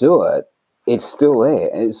 until you do it, it's still there.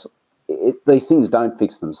 These things don't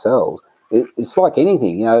fix themselves. It's like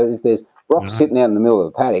anything, if there's rocks sitting out in the middle of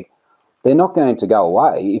a paddock, they're not going to go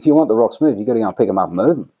away. If you want the rocks moved, you've got to go and pick them up and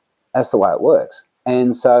move them. That's the way it works.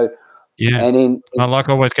 And so, like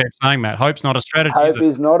I always keep saying, Matt, hope's not a strategy. Hope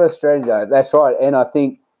is not a strategy. That's right. And I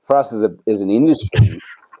think for us as an industry,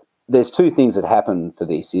 there's two things that happen for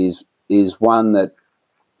this. Is one, that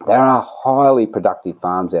there are highly productive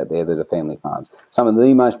farms out there that are family farms. Some of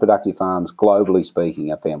the most productive farms, globally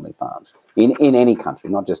speaking, are family farms in any country,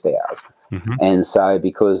 not just ours. And so,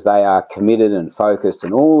 because they are committed and focused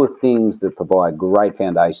and all the things that provide great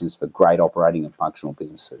foundations for great operating and functional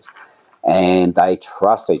businesses, and they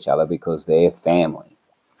trust each other because they're family,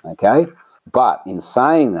 okay? But in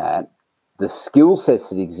saying that, the skill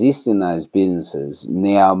sets that exist in those businesses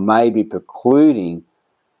now may be precluding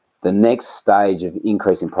the next stage of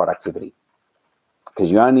increasing productivity,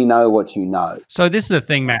 because you only know what you know. So this is the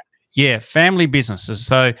thing, Matt. Yeah, family businesses.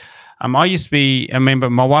 So I used to be a member,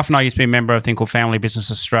 my wife and I used to be a member of a thing called Family Business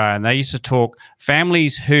Australia, and they used to talk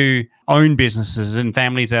families who own businesses and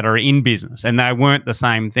families that are in business, and they weren't the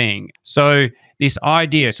same thing. So this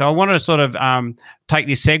idea, so I want to sort of take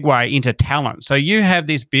this segue into talent. So you have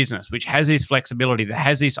this business which has this flexibility, that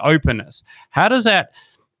has this openness. How does that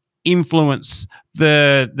influence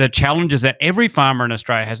the challenges that every farmer in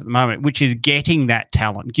Australia has at the moment, which is getting that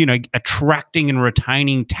talent, attracting and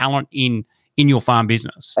retaining talent in your farm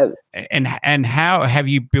business? And how have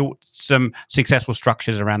you built some successful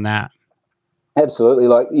structures around that? Absolutely.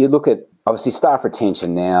 Like, you look at, obviously, staff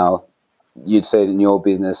retention now, you'd see it in your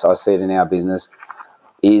business, I see it in our business,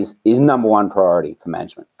 is number one priority for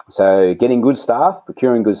management. So getting good staff,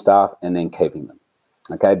 procuring good staff, and then keeping them.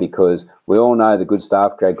 Okay, because we all know the good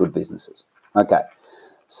staff create good businesses. Okay,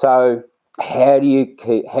 so how do you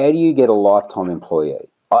get a lifetime employee?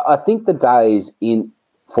 I think the days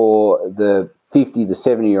for the 50 to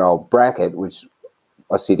 70-year-old bracket, which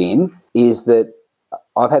I sit in, is that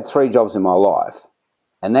I've had 3 jobs in my life,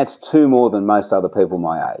 and that's 2 more than most other people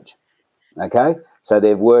my age. Okay, so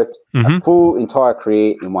they've worked a full entire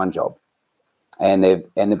career in one job, and they've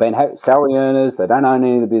been salary earners. They don't own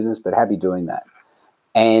any of the business, but happy doing that.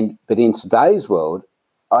 But in today's world,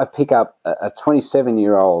 I pick up a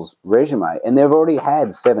 27-year-old's resume and they've already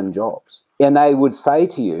had 7 jobs. And they would say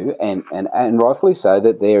to you, and rightfully so,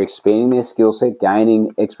 that they're expanding their skill set,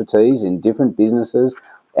 gaining expertise in different businesses,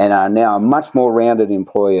 and are now a much more rounded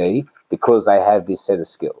employee because they have this set of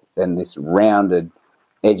skills and this rounded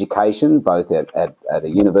education, both at a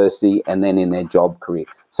university and then in their job career.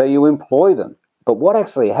 So you employ them. But what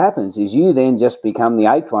actually happens is you then just become the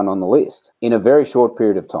 8th one on the list in a very short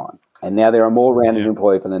period of time. And now they're a more rounded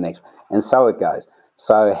employee for the next. And so it goes.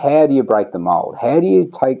 So how do you break the mold? How do you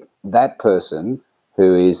take that person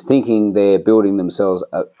who is thinking they're building themselves,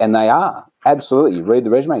 and they are, absolutely. You read the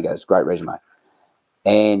resume, it goes, great resume.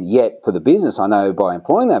 And yet for the business, I know by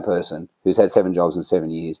employing that person who's had 7 jobs in 7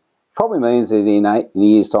 years, probably means that in a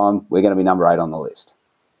year's time, we're going to be number 8 on the list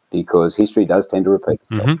because history does tend to repeat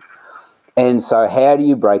itself. Mm-hmm. And so how do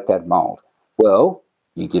you break that mold? Well,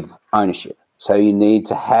 you give ownership. So you need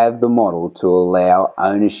to have the model to allow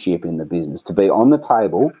ownership in the business, to be on the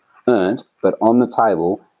table, earned, but on the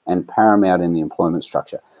table and paramount in the employment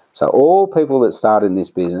structure. So all people that start in this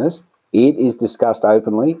business, it is discussed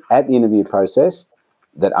openly at the interview process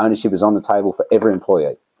that ownership is on the table for every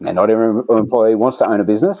employee. Now, not every employee wants to own a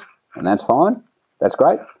business, and that's fine. That's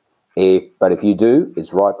great. But if you do,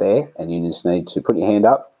 it's right there, and you just need to put your hand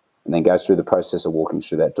up and then go through the process of walking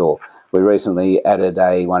through that door. We recently added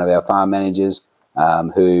one of our farm managers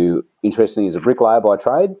who, interestingly, is a bricklayer by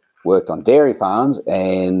trade, worked on dairy farms,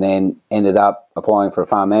 and then ended up applying for a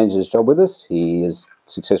farm manager's job with us. He has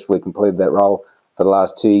successfully completed that role for the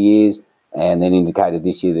last 2 years, and then indicated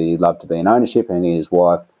this year that he'd love to be in ownership, and his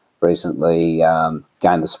wife recently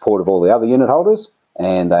gained the support of all the other unit holders,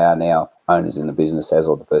 and they are now owners in the business as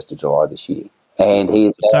of the 1st of July this year. And he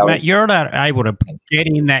is so, Matt, you're not able to get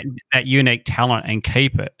in that unique talent and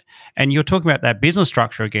keep it. And you're talking about that business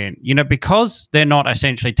structure again, because they're not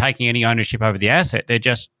essentially taking any ownership over the asset.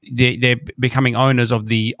 They're becoming owners of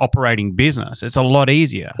the operating business. It's a lot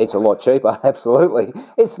easier. It's a lot cheaper. Absolutely.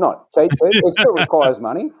 It's not cheap. It still requires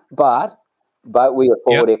money, but we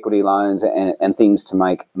afford equity loans and things to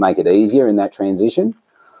make it easier in that transition.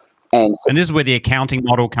 And this is where the accounting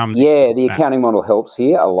model comes in. Yeah, the accounting model helps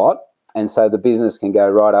here a lot. And so the business can go,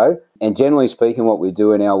 righto. And generally speaking, what we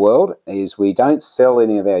do in our world is we don't sell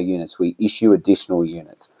any of our units. We issue additional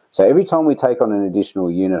units. So every time we take on an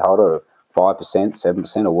additional unit holder of 5%,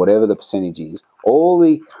 7%, or whatever the percentage is, all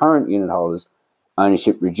the current unit holders'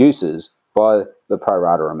 ownership reduces by the pro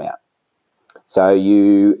rata amount. So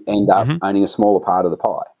you end up owning a smaller part of the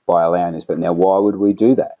pie by allowing this. But now why would we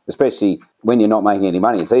do that? Especially when you're not making any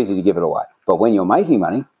money, it's easy to give it away. But when you're making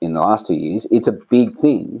money in the last 2 years, it's a big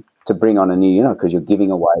thing to bring on a new unit because you're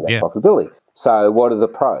giving away that profitability. So what are the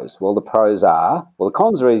pros? Well, the pros are, the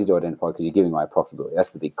cons are easy to identify because you're giving away profitability.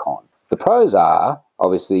 That's the big con. The pros are,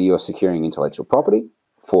 obviously, you're securing intellectual property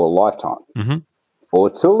for a lifetime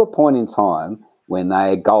or till the point in time when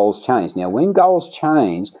their goals change. Now, when goals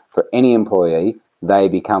change for any employee, they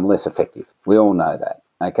become less effective. We all know that.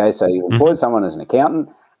 Okay, so you employ someone as an accountant.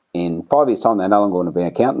 In 5 years' time, they're no longer going to be an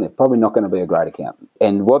accountant. They're probably not going to be a great accountant.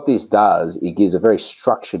 And what this does, it gives a very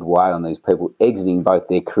structured way on these people exiting both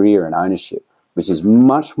their career and ownership, which is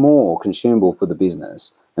much more consumable for the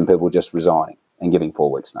business than people just resigning and giving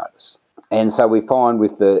 4 weeks' notice. And so we find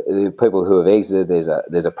with the people who have exited, there's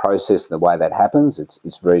a process in the way that happens.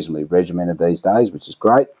 It's reasonably regimented these days, which is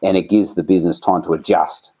great. And it gives the business time to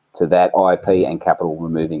adjust to that IP and capital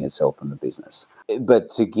removing itself from the business. But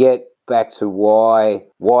to get back to why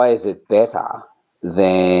is it better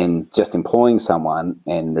than just employing someone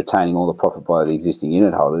and retaining all the profit by the existing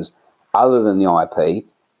unit holders, other than the IP,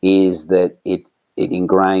 is that it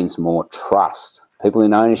ingrains more trust. People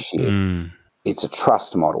in ownership, it's a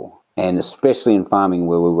trust model. And especially in farming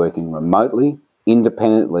where we're working remotely,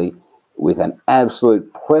 independently, with an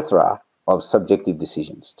absolute plethora of subjective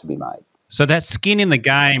decisions to be made. So that skin in the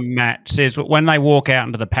game, Matt, says when they walk out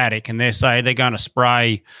into the paddock and they say they're going to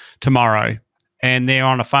spray tomorrow and they're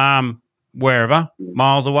on a farm wherever,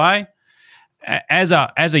 miles away, as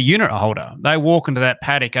a unit holder, they walk into that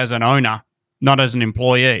paddock as an owner, not as an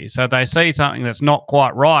employee. So if they see something that's not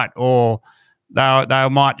quite right, or they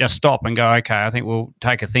might just stop and go, okay, I think we'll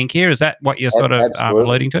take a think here. Is that what you're sort of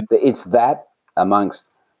alluding to? It's that amongst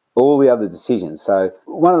all the other decisions. So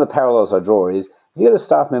one of the parallels I draw is, you get a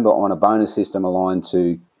staff member on a bonus system aligned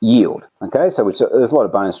to yield, okay? So there's a lot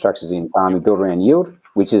of bonus structures in farming built around yield,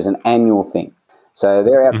 which is an annual thing. So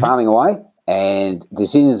they're out farming away and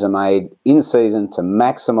decisions are made in season to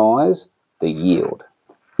maximise the yield.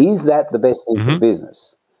 Is that the best thing for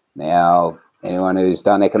business? Now, anyone who's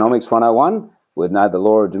done Economics 101 would know the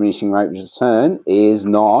law of diminishing rate of return is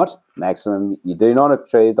not maximum. You do not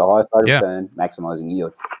achieve the highest rate of return, maximising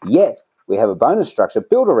yield. Yet, we have a bonus structure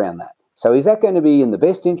built around that. So is that going to be in the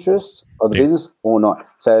best interest of the business or not?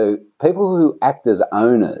 So people who act as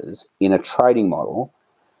owners in a trading model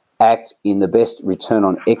act in the best return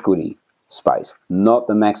on equity space, not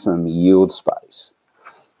the maximum yield space.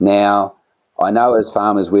 Now, I know as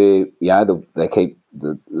farmers, they keep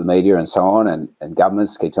the media and so on and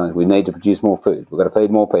governments keep telling us we need to produce more food. We've got to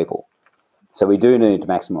feed more people. So we do need to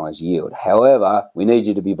maximise yield. However, we need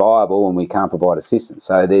you to be viable and we can't provide assistance.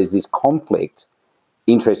 So there's this conflict,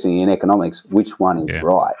 interestingly, in economics, which one is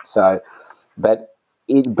right. So, but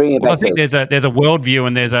bring it back. I think there's a worldview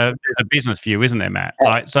and there's a business view, isn't there, Matt?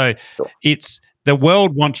 Right. So it's the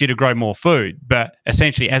world wants you to grow more food, but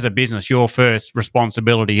essentially, as a business, your first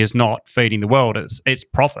responsibility is not feeding the world; it's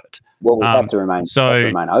profit. Well, we have to remain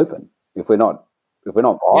open. If we're not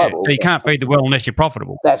viable, so you can't feed the world unless you're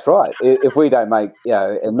profitable. That's right. If we don't make,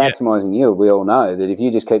 and maximising yield, we all know that if you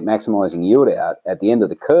just keep maximising yield out, at the end of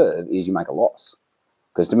the curve is you make a loss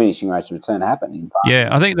because diminishing rates of return happen in farming. Yeah,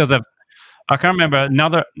 I think I can't remember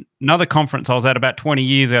another conference I was at about 20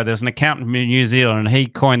 years ago. There's an accountant from New Zealand, and he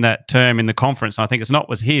coined that term in the conference. I think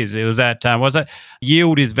was his. It was that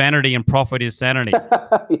yield is vanity and profit is sanity.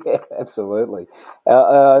 Yeah, absolutely.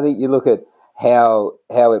 I think you look at how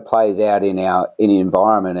it plays out in the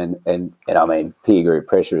environment, and I mean peer group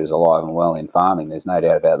pressure is alive and well in farming. There's no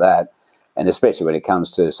doubt about that, and especially when it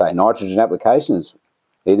comes to say nitrogen applications,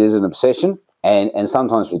 it is an obsession. And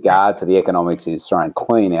sometimes regard for the economics is thrown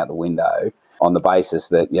clean out the window on the basis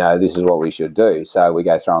that, this is what we should do. So we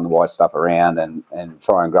go throwing the white stuff around and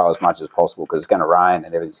try and grow as much as possible because it's going to rain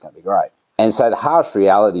and everything's going to be great. And so the harsh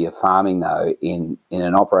reality of farming, though, in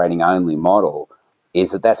an operating-only model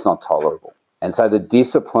is that that's not tolerable. And so the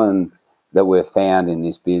discipline that we've found in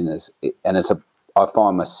this business, and I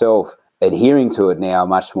find myself adhering to it now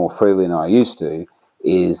much more freely than I used to,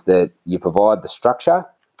 is that you provide the structure.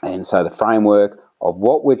 And so the framework of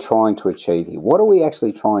what we're trying to achieve here, what are we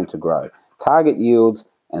actually trying to grow? Target yields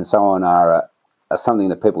and so on are something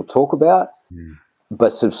that people talk about, but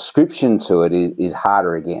subscription to it is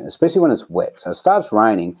harder again, especially when it's wet. So it starts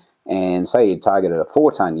raining and say you targeted a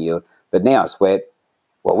 4-ton yield, but now it's wet,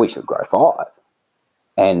 well, we should grow 5.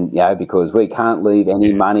 And, because we can't leave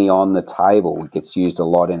any money on the table. It gets used a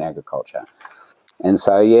lot in agriculture. And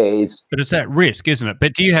so, But it's at risk, isn't it?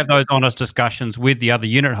 But do you have those honest discussions with the other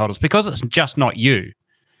unit holders? Because it's just not you.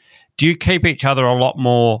 Do you keep each other a lot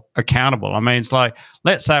more accountable? I mean, it's like,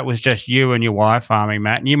 let's say it was just you and your wife farming,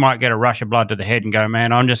 Matt, and you might get a rush of blood to the head and go,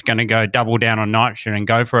 man, I'm just going to go double down on nitrogen and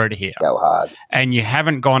go for it here. Go hard. And you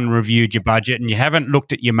haven't gone and reviewed your budget and you haven't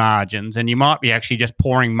looked at your margins and you might be actually just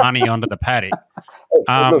pouring money onto the paddock.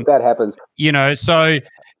 Look, that happens. So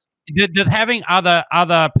does having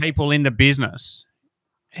other people in the business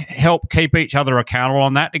help keep each other accountable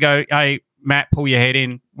on that to go, hey, Matt, pull your head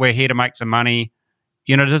in. We're here to make some money.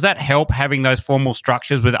 Does that help having those formal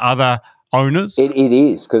structures with other owners? It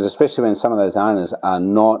is, because especially when some of those owners are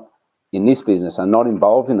not in this business, are not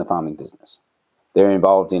involved in the farming business. They're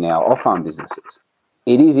involved in our off-farm businesses.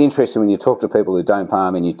 It is interesting when you talk to people who don't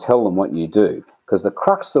farm and you tell them what you do, because the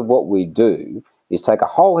crux of what we do is take a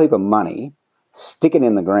whole heap of money, stick it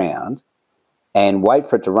in the ground, and wait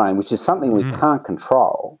for it to rain, which is something we can't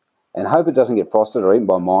control, and hope it doesn't get frosted or eaten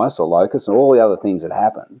by mice or locusts and all the other things that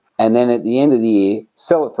happen. And then at the end of the year,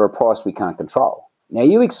 sell it for a price we can't control. Now,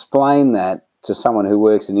 you explain that to someone who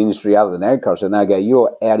works in industry other than agriculture, and they go,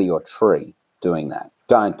 you're out of your tree doing that.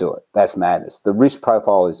 Don't do it. That's madness. The risk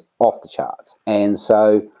profile is off the charts. And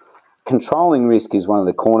so controlling risk is one of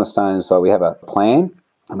the cornerstones. So we have a plan,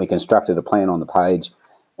 and we constructed a plan on the page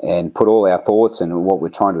and put all our thoughts and what we're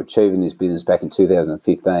trying to achieve in this business back in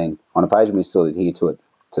 2015 on a page, and we still adhere to it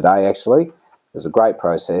today, actually. It was a great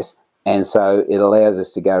process. And so it allows us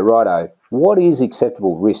to go, righto, what is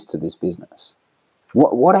acceptable risk to this business?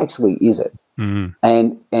 What actually is it?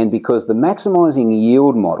 And because the maximising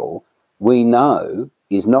yield model, we know,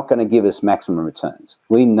 is not going to give us maximum returns.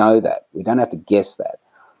 We know that. We don't have to guess that.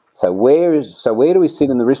 So where do we sit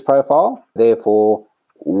in the risk profile? Therefore,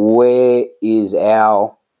 where is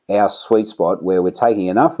our sweet spot where we're taking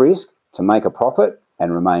enough risk to make a profit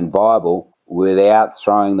and remain viable without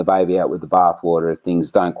throwing the baby out with the bathwater if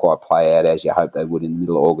things don't quite play out as you hope they would in the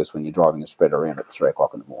middle of August when you're driving a spread around at 3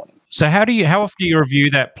 o'clock in the morning. So how often do you review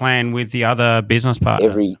that plan with the other business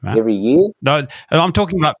partners? Every year? No, I'm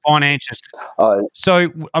talking about finances. So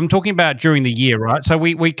I'm talking about during the year, right? So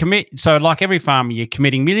we commit. So like every farmer, you're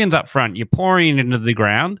committing millions up front. You're pouring it into the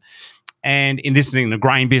ground. And this is in the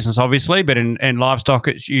grain business, obviously, but in livestock,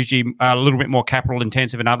 it's usually a little bit more capital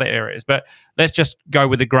intensive in other areas. But let's just go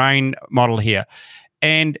with the grain model here.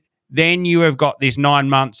 And then you have got these 9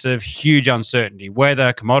 months of huge uncertainty,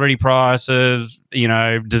 weather, commodity prices,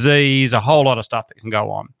 disease, a whole lot of stuff that can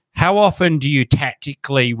go on. How often do you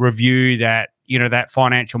tactically review that, that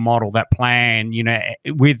financial model, that plan,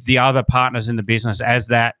 with the other partners in the business as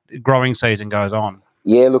that growing season goes on?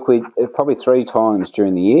 Yeah, look, we probably 3 times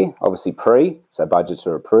during the year, obviously so budgets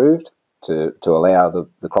are approved to allow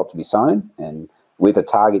the crop to be sown and with a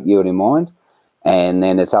target yield in mind. And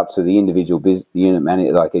then it's up to the individual unit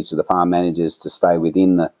manager, like each of the farm managers, to stay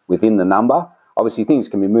within the number. Obviously, things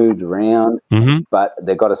can be moved around, but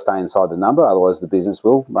they've got to stay inside the number, otherwise the business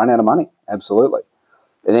will run out of money. Absolutely.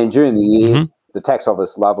 And then during the year, the tax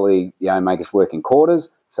office lovely, make us work in quarters.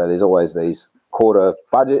 So there's always these quarter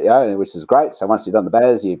budget, which is great. So once you've done the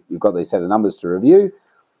BAS, you've got these set of numbers to review.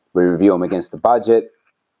 We review them against the budget.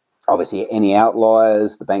 Obviously, any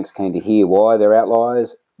outliers, the bank's keen to hear why they're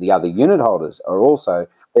outliers. The other unit holders are also,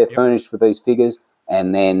 they're furnished with these figures.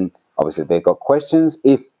 And then, obviously, if they've got questions,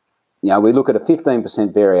 if, we look at a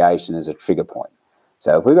 15% variation as a trigger point.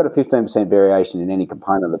 So if we've got a 15% variation in any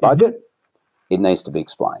component of the budget, it needs to be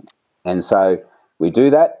explained. And so we do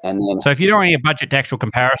that. And then, so if you're doing a budget to actual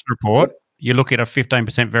comparison report, you look at a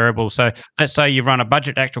 15% variable. So let's say you run a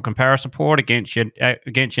budget to actual comparison report against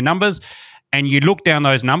your numbers, and you look down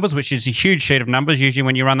those numbers, which is a huge sheet of numbers usually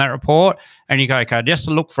when you run that report, and you go, okay, just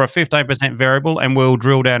look for a 15% variable, and we'll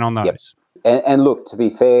drill down on those. And look, to be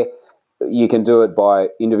fair, you can do it by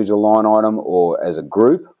individual line item or as a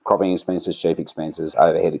group, cropping expenses, sheep expenses,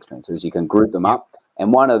 overhead expenses. You can group them up.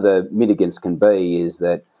 And one of the mitigants can be is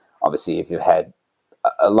that, obviously, if you've had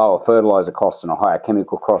a lower fertiliser cost and a higher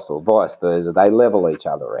chemical cost or vice versa, they level each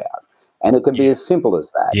other out. And it can be as simple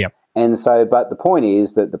as that. Yep. And so, but the point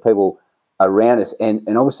is that the people around us, and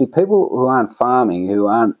obviously people who aren't farming, who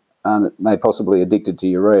aren't may possibly addicted to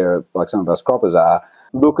urea, like some of us croppers are,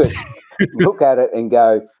 look at it and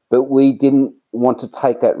go, but we didn't want to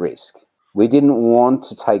take that risk. We didn't want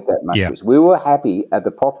to take that much risk. We were happy at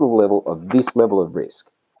the profitable level of this level of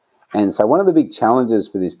risk. And so one of the big challenges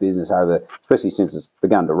for this business especially since it's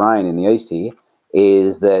begun to rain in the east here,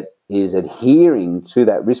 is adhering to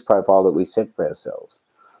that risk profile that we set for ourselves.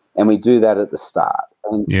 And we do that at the start.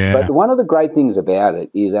 But one of the great things about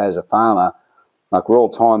it is, as a farmer, like, we're all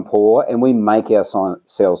time poor, and we make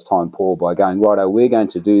ourselves time poor by going, righto, we're going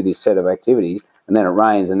to do this set of activities, and then it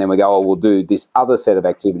rains, and then we go, we'll do this other set of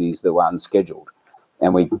activities that were unscheduled.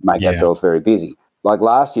 And we make ourselves very busy. Like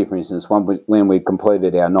last year, for instance, when we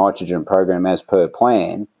completed our nitrogen program as per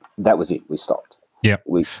plan, that was it. We stopped. Yeah.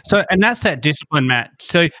 And that's that discipline, Matt.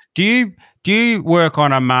 So do you work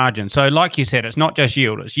on a margin? So like you said, it's not just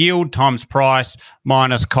yield. It's yield times price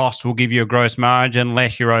minus cost will give you a gross margin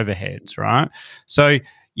less your overheads, right? So do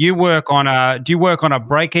you work on a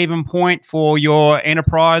break-even point for your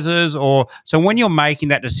enterprises? Or so when you're making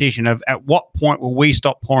that decision of at what point will we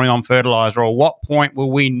stop pouring on fertilizer, or what point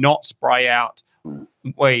will we not spray out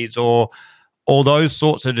weeds, or all those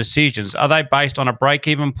sorts of decisions, are they based on a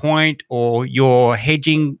break-even point or your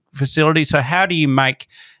hedging facility? So how do you make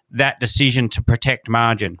that decision to protect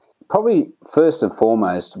margin? Probably first and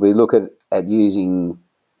foremost, we look at using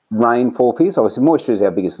rainfall figures. Obviously, moisture is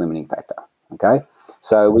our biggest limiting factor, okay?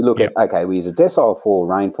 So we look at, we use a decile 4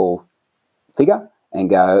 rainfall figure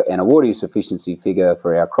and a water use efficiency figure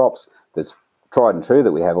for our crops that's tried and true,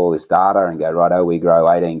 that we have all this data and go, righto, we grow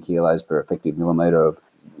 18 kilos per effective millimetre of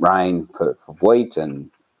rain for wheat and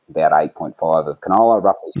about 8.5 of canola,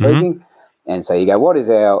 roughly speaking. And so you go, what is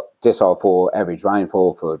our decile 4 average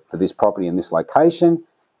rainfall for this property in this location?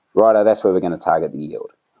 Righto, that's where we're going to target the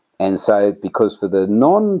yield. And so, because for the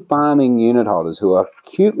non-farming unit holders who are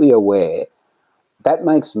acutely aware, that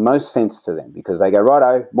makes most sense to them, because they go,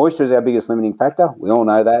 righto, moisture is our biggest limiting factor. We all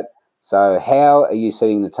know that. So how are you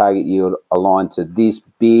setting the target yield aligned to this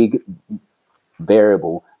big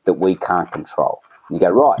variable that we can't control? And you go,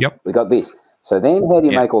 right, we got this. So then how do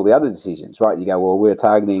you make all the other decisions, right? You go, well, we're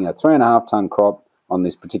targeting a 3.5 tonne crop on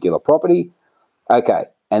this particular property. Okay.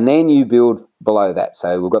 And then you build below that.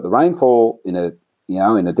 So we've got the rainfall in a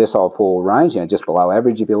decile 4 range, just below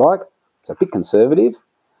average, if you like. It's a bit conservative.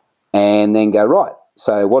 And then go, right,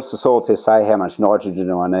 so what's the soil test say? How much nitrogen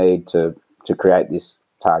do I need to create this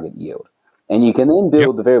target yield? And you can then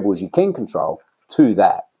build the variables you can control to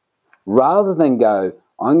that, rather than go,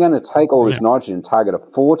 I'm going to take all this nitrogen, target a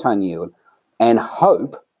 4 tonne yield, and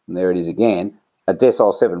hope, and there it is again, a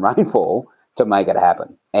decile 7 rainfall to make it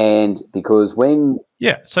happen. And because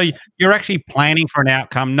so you're actually planning for an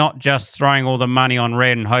outcome, not just throwing all the money on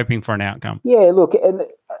red and hoping for an outcome. Yeah, look, and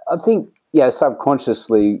I think,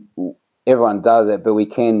 subconsciously everyone does it, but we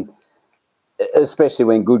can, especially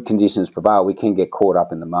when good conditions prevail, we can get caught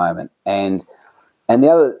up in the moment. And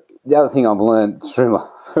the other thing I've learned through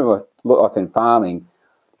my life in farming,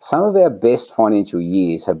 some of our best financial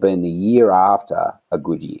years have been the year after a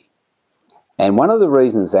good year. And one of the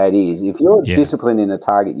reasons that is, if you're disciplined in a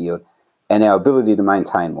target yield and our ability to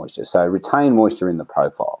maintain moisture, so retain moisture in the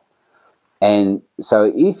profile. And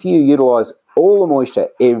so if you utilise all the moisture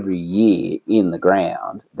every year in the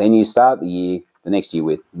ground, then you start the next year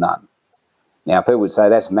with none. Now, people would say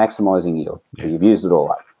that's maximising yield because you've used it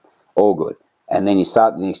all up. All good. And then you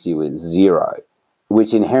start the next year with zero,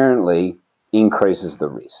 which inherently increases the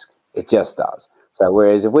risk. It just does. So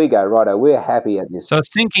whereas if we go, righto, we're happy at this. So it's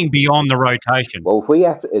thinking beyond the rotation. Well, if we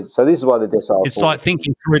have to, so this is why the decile. It's like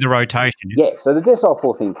thinking through the rotation. Yeah. So the decile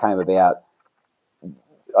 4 thing came about.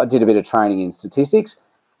 I did a bit of training in statistics.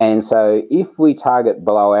 And so if we target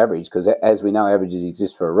below average, because as we know, averages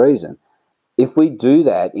exist for a reason, if we do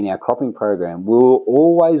that in our cropping program, we'll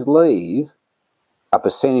always leave a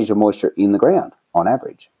percentage of moisture in the ground on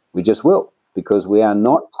average. We just will, because we are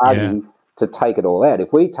not targeting to take it all out.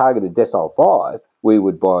 If we targeted decile 5, we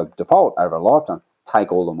would by default over a lifetime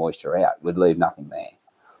take all the moisture out. We'd leave nothing there.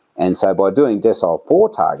 And so by doing decile 4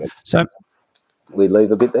 targets, we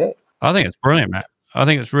leave a bit there. I think it's brilliant, Matt. I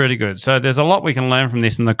think it's really good. So there's a lot we can learn from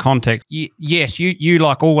this in the context. Yes, you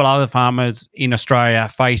like all other farmers in Australia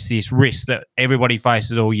face this risk that everybody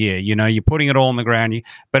faces all year. You know, you're putting it all on the ground,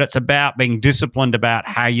 but it's about being disciplined about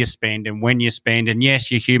how you spend and when you spend. And yes,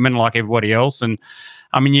 you're human like everybody else. And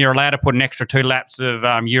I mean, you're allowed to put an extra 2 laps of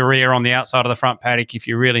urea on the outside of the front paddock if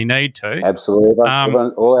you really need to. Absolutely.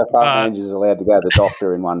 All our farm managers are allowed to go to the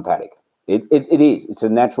doctor in one paddock. It is. It's a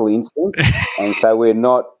natural instinct, and so we're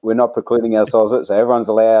not precluding ourselves of it. So everyone's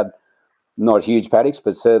allowed not huge paddocks,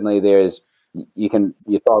 but certainly you try and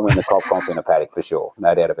win the crop comp in a paddock for sure,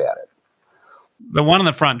 no doubt about it. The one in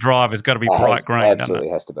the front drive has got to be bright green. Absolutely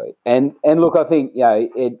has to be. And look, I think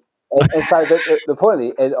and so the point of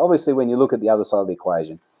it, and obviously when you look at the other side of the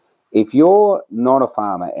equation, if you're not a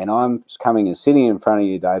farmer and I'm coming and sitting in front of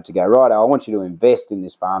you, Dave, to go, right, I want you to invest in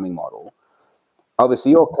this farming model.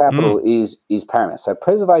 Obviously, your capital is paramount. So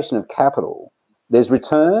preservation of capital, there's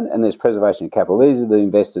return and there's preservation of capital. These are the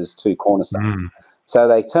investors' 2 cornerstones. So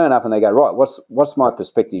they turn up and they go, right, what's my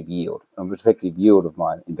prospective yield? A prospective yield of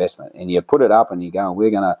my investment. And you put it up and you go,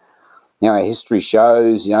 we're going to, our history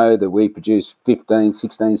shows, that we produce 15,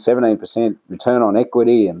 16, 17% return on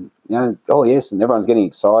equity and, oh yes, and everyone's getting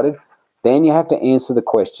excited. Then you have to answer the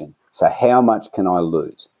question, so how much can I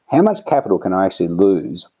lose? How much capital can I actually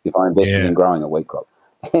lose if I invested in growing a wheat crop?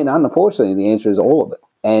 And unfortunately, the answer is all of it.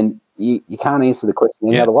 And you can't answer the question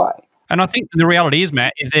any other way. And I think the reality is,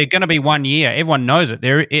 Matt, is there going to be one year, everyone knows it,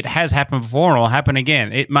 it has happened before and it'll happen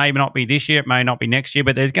again. It may not be this year, it may not be next year,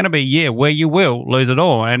 but there's going to be a year where you will lose it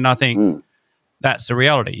all. And I think that's the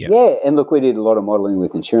reality. Yeah, and look, we did a lot of modelling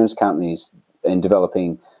with insurance companies and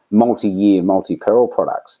developing multi-year, multi-peril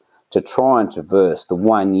products to try and traverse the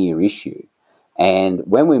 1 year issue. And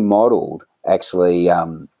when we modelled actually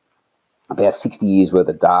about 60 years worth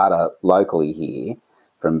of data locally here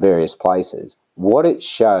from various places, what it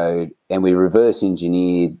showed, and we reverse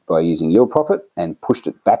engineered by using yield profit and pushed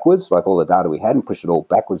it backwards, like all the data we had, and pushed it all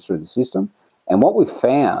backwards through the system. And what we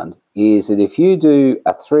found is that if you do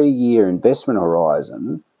a 3-year investment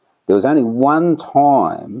horizon, there was only one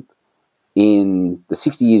time in the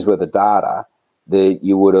 60 years worth of data that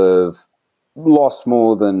you would have lost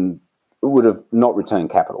more than would have not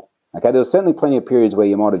returned capital. Okay, there was certainly plenty of periods where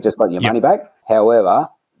you might have just got your money back. However,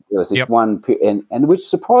 there was this one period, and which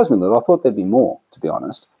surprised me a little. I thought there'd be more, to be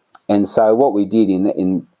honest. And so what we did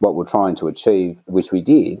in what we're trying to achieve, which we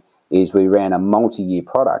did, is we ran a multi-year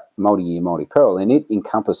product, multi-year, multi-peril, and it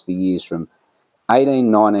encompassed the years from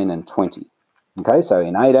 18, 19 and 20. Okay, so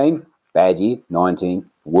in 18, bad year, 19,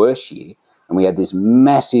 worse year, and we had this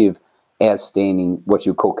massive outstanding, what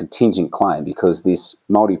you call contingent claim, because this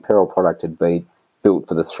multi-peril product had been built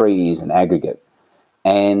for the 3 years in aggregate.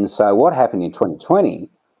 And so what happened in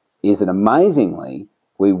 2020 is that amazingly,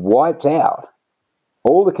 we wiped out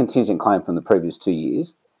all the contingent claim from the previous 2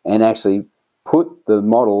 years and actually put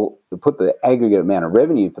the aggregate amount of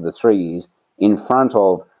revenue for the 3 years in front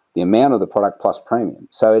of the amount of the product plus premium.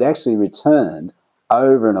 So it actually returned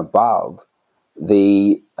over and above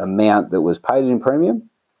the amount that was paid in premium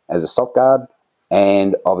as a stop guard,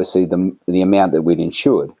 and obviously the amount that we'd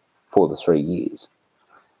insured for the 3 years,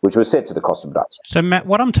 which was set to the cost of production. So, Matt,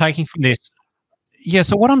 what I'm taking from this, Yeah,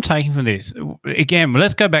 so what I'm taking from this, again,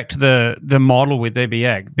 let's go back to the model with DB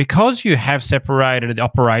Ag. Because you have separated the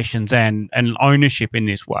operations and ownership in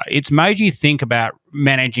this way, it's made you think about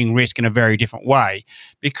managing risk in a very different way.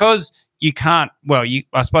 Because you can't, well,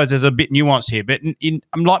 I suppose there's a bit nuance here, but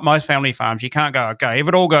like most family farms, you can't go, okay, if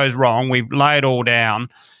it all goes wrong, we lay it all down,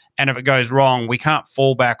 and if it goes wrong, we can't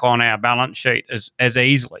fall back on our balance sheet as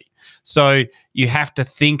easily. So you have to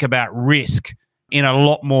think about risk in a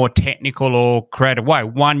lot more technical or creative way.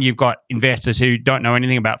 One, you've got investors who don't know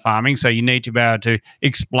anything about farming, so you need to be able to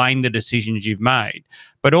explain the decisions you've made.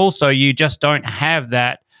 But also, you just don't have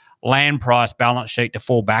that land price balance sheet to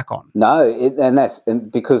fall back on. No,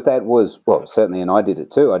 and because that was, well, certainly, and I did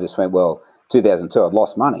it too. I just went, well, 2002, I'd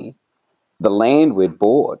lost money. The land we'd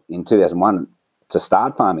bought in 2001 to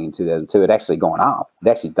start farming in 2002 had actually gone up. It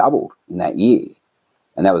actually doubled in that year.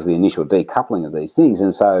 And that was the initial decoupling of these things.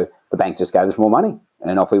 And so the bank just gave us more money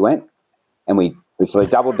and off we went. And we literally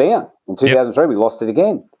doubled down. In 2003, we lost it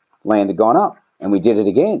again. Land had gone up and we did it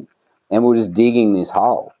again. And we were just digging this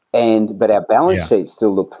hole. But our balance sheet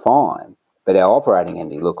still looked fine, but our operating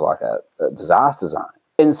entity looked like a disaster zone.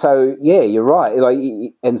 And so, yeah, you're right.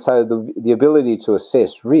 And so the ability to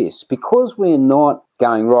assess risk, because we're not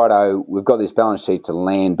going, righto, we've got this balance sheet to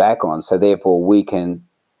land back on, so therefore we can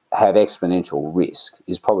have exponential risk,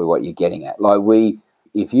 is probably what you're getting at.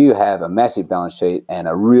 If you have a massive balance sheet and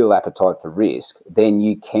a real appetite for risk, then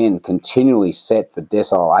you can continually set for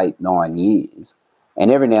decile 8-9 years,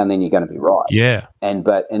 and every now and then you're going to be right. Yeah.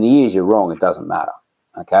 But in the years you're wrong, it doesn't matter,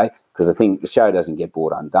 okay? Because I think the show doesn't get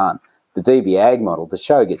bought undone. The DB Ag model, the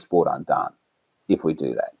show gets bought undone if we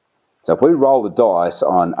do that. So if we roll the dice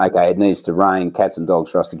on, okay, it needs to rain cats and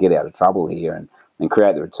dogs for us to get out of trouble here and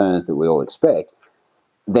create the returns that we all expect,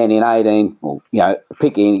 then in 18, well,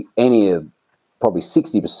 pick any of probably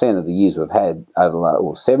 60% of the years we've had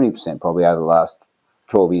or 70% probably over the last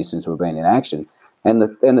 12 years since we've been in action, and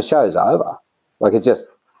the show's over. Like, it just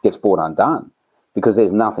gets bought undone because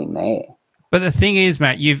there's nothing there. But the thing is,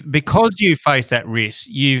 Matt, because you face that risk,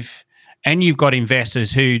 you've got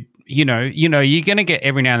investors who, you're going to get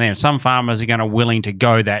every now and then. Some farmers are going to willing to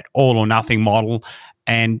go that all or nothing model.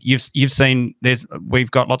 And you've seen we've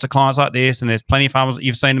got lots of clients like this, and there's plenty of farmers.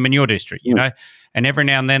 You've seen them in your district, and every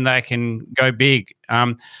now and then they can go big.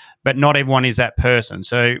 But not everyone is that person.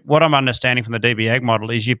 So what I'm understanding from the DB Ag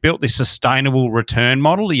model is you've built this sustainable return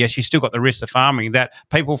model. Yes, you still got the risk of farming that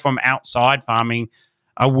people from outside farming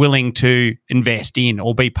are willing to invest in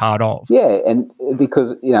or be part of. Yeah, and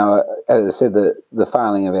because, as I said, the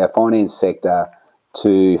failing of our finance sector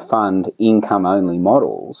to fund income-only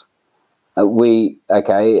models,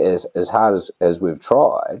 as hard as we've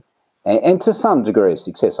tried, and to some degree of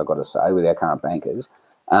success, I've got to say, with our current bankers,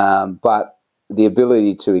 but the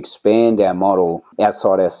ability to expand our model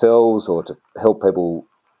outside ourselves or to help people,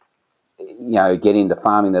 get into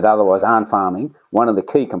farming that otherwise aren't farming, one of the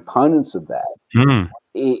key components of that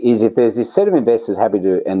is if there's this set of investors happy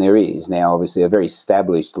to, and there is now obviously a very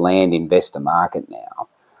established land investor market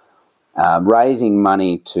now, raising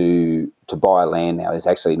money to buy land now is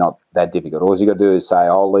actually not that difficult. All you've got to do is say,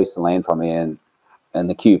 I'll lease the land from you, and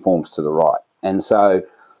the queue forms to the right. And so,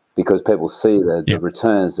 because people see the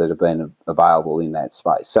returns that have been available in that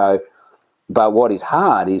space. So, but what is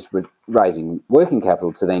hard is raising working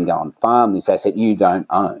capital to then go and farm this asset you don't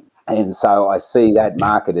own. And so I see that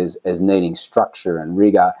market as needing structure and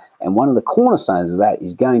rigour. And one of the cornerstones of that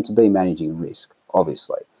is going to be managing risk,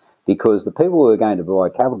 obviously, because the people who are going to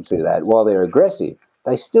provide capital to that, while they're aggressive,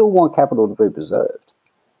 they still want capital to be preserved.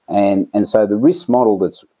 And so the risk model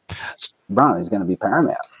that's run is going to be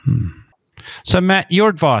paramount. So, Matt, your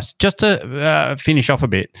advice, just to finish off a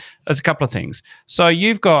bit, there's a couple of things. So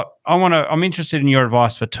I'm interested in your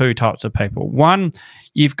advice for two types of people. One,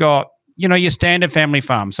 you've got, your standard family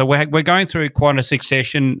farm. So we're going through quite a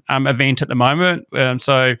succession event at the moment.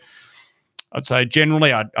 So I'd say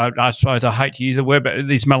generally, I suppose I hate to use the word, but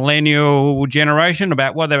this millennial generation, they're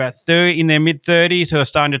about 30, in their mid-30s, who are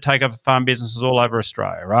starting to take over farm businesses all over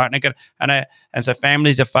Australia, right? And so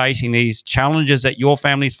families are facing these challenges that your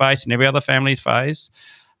families face and every other families face.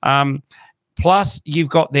 Plus, you've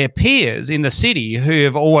got their peers in the city who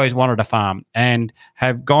have always wanted to farm and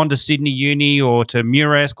have gone to Sydney Uni or to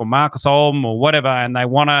Muresk or Marcus Olm or whatever, and they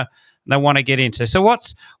want to get into. So,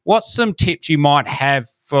 what's some tips you might have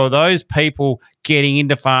for those people getting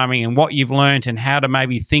into farming and what you've learned and how to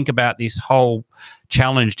maybe think about this whole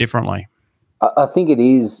challenge differently? I think it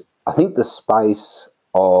is. I think the space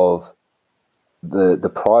of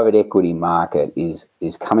the private equity market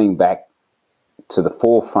is coming back to the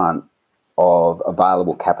forefront of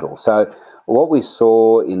available capital. So what we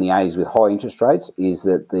saw in the 80s with high interest rates is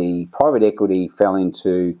that the private equity fell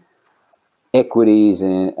into equities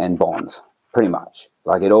and bonds, pretty much.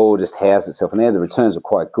 Like it all just housed itself in there. The returns were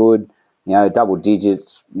quite good, double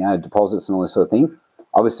digits, deposits and all this sort of thing.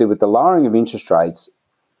 Obviously, with the lowering of interest rates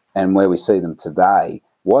and where we see them today,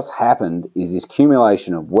 what's happened is this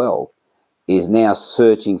accumulation of wealth is now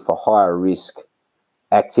searching for higher risk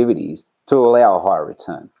activities to allow a higher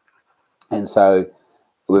return. And so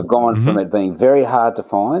we've gone from it being very hard to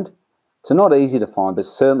find to not easy to find, but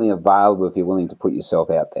certainly available if you're willing to put yourself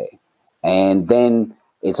out there. And then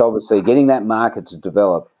it's obviously getting that market to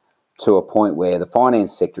develop to a point where the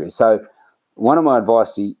finance sector is. So one of my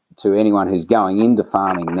advice to anyone who's going into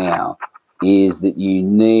farming now is that you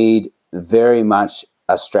need very much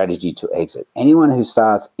a strategy to exit. Anyone who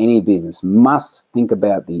starts any business must think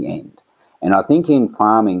about the end. And I think in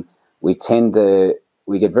farming, we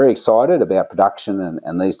get very excited about production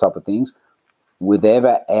and these type of things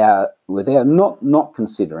without not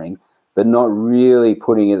considering, but not really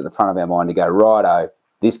putting it at the front of our mind to go, righto,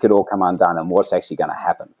 this could all come undone, and what's actually going to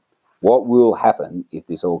happen? What will happen if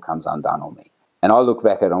this all comes undone on me? And I look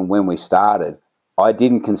back on when we started, I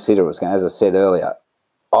didn't consider it was going to, as I said earlier,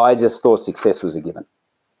 I just thought success was a given.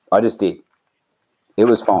 I just did. It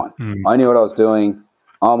was fine. I knew what I was doing.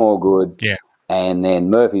 I'm all good. Yeah. And then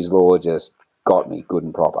Murphy's Law just got me good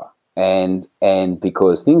and proper. And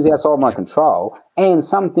because things outside my control and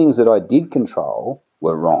some things that I did control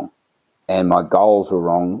were wrong. And my goals were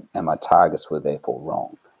wrong and my targets were therefore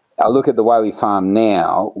wrong. I look at the way we farm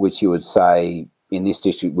now, which you would say in this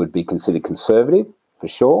district would be considered conservative for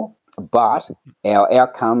sure, but our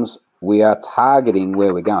outcomes, we are targeting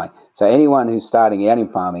where we're going. So anyone who's starting out in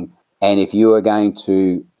farming, and if you are going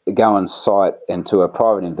to go on site and to a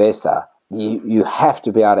private investor, you have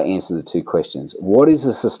to be able to answer the two questions. What is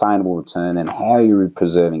a sustainable return and how are you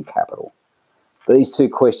preserving capital? These two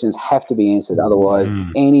questions have to be answered. Otherwise,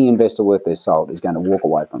 any investor worth their salt is going to walk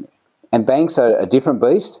away from it. And banks are a different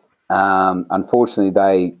beast. Unfortunately,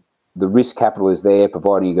 the risk capital is there,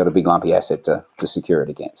 providing you've got a big lumpy asset to secure it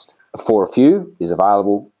against. For a few is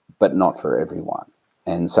available, but not for everyone.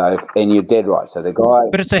 And you're dead right. So the guy...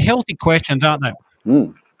 But it's a healthy questions, aren't they?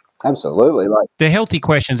 Absolutely. They're healthy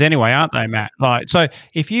questions anyway, aren't they, Matt? So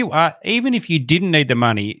even if you didn't need the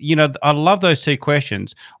money, I love those two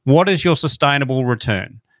questions. What is your sustainable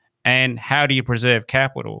return? And how do you preserve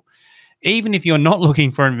capital? Even if you're not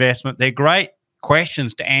looking for investment, they're great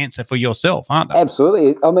questions to answer for yourself, aren't they?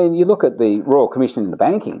 Absolutely. I mean, you look at the Royal Commission into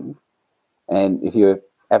Banking, and if you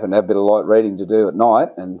happen to have a bit of light reading to do at night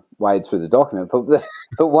and wade through the document,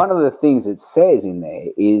 but one of the things it says in there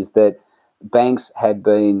is that banks had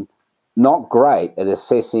been not great at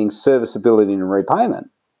assessing serviceability and repayment.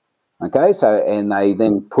 Okay, and they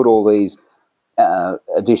then put all these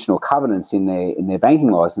additional covenants in their banking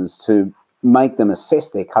license to make them assess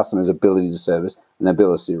their customers' ability to service and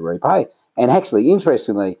ability to repay. And actually,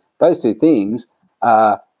 interestingly, those two things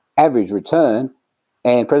are average return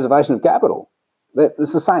and preservation of capital.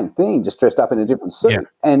 It's the same thing, just dressed up in a different suit. Yeah.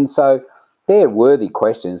 And so they're worthy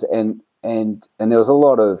questions. And there was a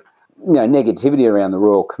lot of negativity around the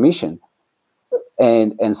Royal Commission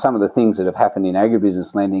and some of the things that have happened in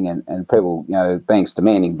agribusiness lending and people, banks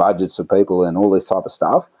demanding budgets of people and all this type of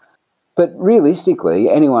stuff. But realistically,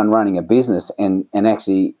 anyone running a business and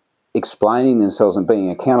actually explaining themselves and being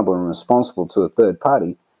accountable and responsible to a third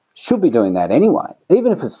party should be doing that anyway,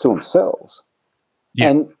 even if it's to themselves.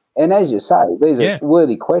 Yeah. And as you say, these are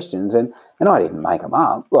worthy questions, and I didn't make them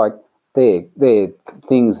up. Like they're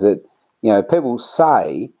things that people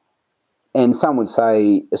say, and some would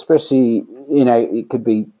say, especially it could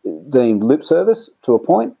be deemed lip service to a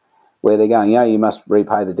point where they're going, you must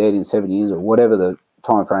repay the debt in 7 years or whatever the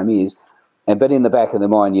time frame is. But in the back of the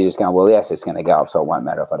mind, you're just going, well, the asset's going to go up, so it won't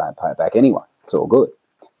matter if I don't pay it back anyway. It's all good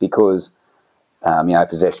because,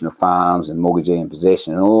 possession of farms and mortgagee in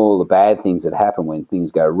possession and all the bad things that happen when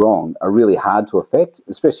things go wrong are really hard to affect,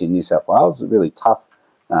 especially in New South Wales. Really tough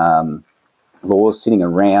laws sitting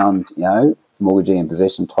around, mortgagee in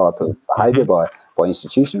possession type of behaviour by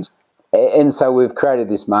institutions. And so we've created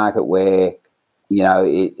this market where,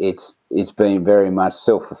 it's been very much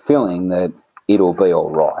self-fulfilling that it'll be all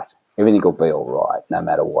right. Everything will be all right, no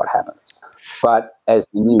matter what happens. But if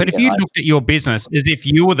you looked at your business as if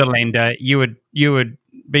you were the lender, you would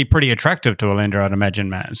be pretty attractive to a lender, I'd imagine,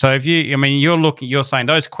 Matt. So you're saying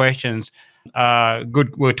those questions are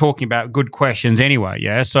good. We're talking about good questions anyway,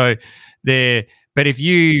 yeah. So but if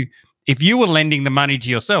you were lending the money to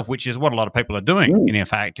yourself, which is what a lot of people are doing, in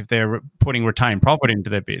fact, if they're putting retained profit into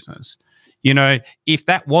their business, You know, if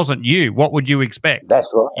that wasn't you, what would you expect?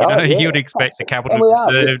 That's right. You know, Oh, yeah. you'd expect the capital And we are.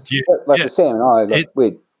 reserved. Like for Sam and I,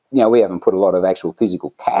 look, we haven't put a lot of actual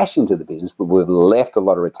physical cash into the business, but we've left a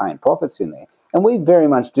lot of retained profits in there. And we very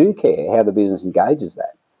much do care how the business engages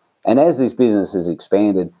that. And as this business has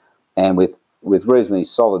expanded, and with reasonably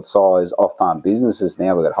solid size off-farm businesses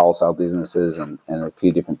now, we've got wholesale businesses and a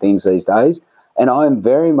few different things these days. And I'm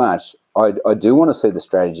very much, I do want to see the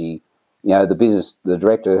strategy, the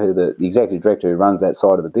director, the executive director who runs that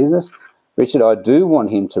side of the business, Richard, I do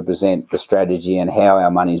want him to present the strategy and how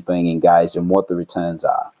our money is being engaged and what the returns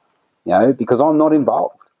are, because I'm not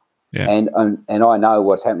involved. Yeah. And I know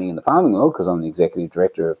what's happening in the farming world because I'm the executive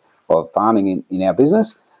director of farming in our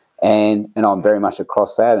business, and I'm very much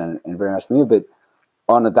across that and very much familiar. But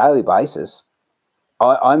on a daily basis,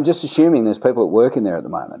 I'm just assuming there's people that work in there at the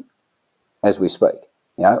moment as we speak.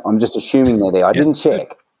 I'm just assuming they're there. I didn't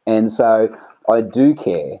check. And so I do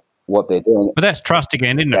care what they're doing. But that's trust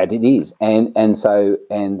again, isn't it? That it is. And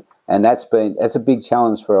that's a big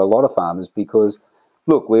challenge for a lot of farmers because,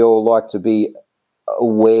 look, we all like to be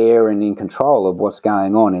aware and in control of what's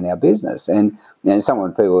going on in our business. And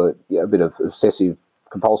some people are a bit of obsessive,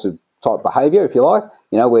 compulsive type behaviour, if you like,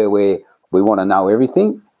 where we want to know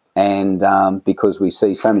everything. And because we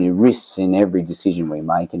see so many risks in every decision we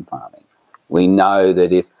make in farming. We know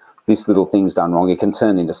that if this little thing's done wrong, it can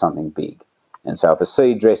turn into something big. And so if a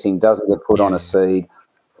seed dressing doesn't get put on a seed,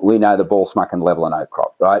 we know the ball smuck can level an oat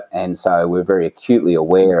crop, right? And so we're very acutely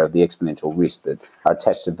aware of the exponential risks that are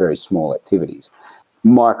attached to very small activities.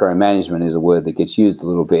 Micromanagement is a word that gets used a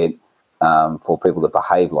little bit for people that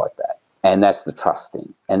behave like that. And that's the trust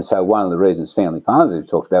thing. And so one of the reasons family farms, we've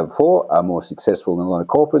talked about before, are more successful than a lot of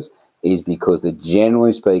corporates is because they're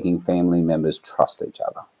generally speaking, family members trust each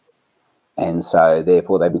other. And so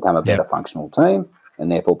therefore they become a better functional team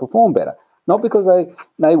and therefore perform better. Not because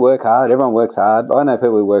they work hard, everyone works hard. I know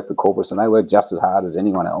people who work for corporates and they work just as hard as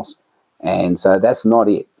anyone else. And so that's not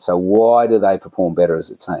it. So why do they perform better as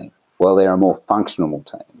a team? Well, they're a more functional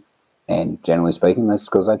team. And generally speaking, that's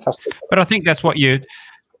because they trust each other. But I think that's what to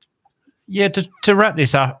wrap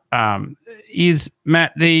this up, is,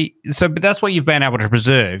 Matt, but that's what you've been able to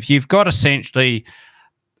preserve. You've got essentially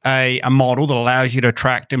a model that allows you to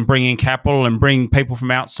attract and bring in capital and bring people from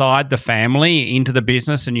outside the family into the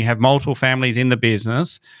business, and you have multiple families in the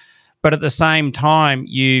business. But at the same time,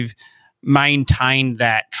 you've maintained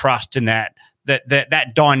that trust and that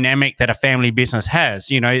dynamic that a family business has.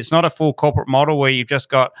 It's not a full corporate model where you've just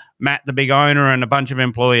got Matt, the big owner, and a bunch of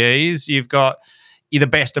employees. You're the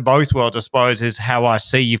best of both worlds, I suppose, is how I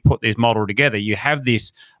see you've put this model together. You have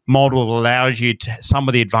this model that allows you to some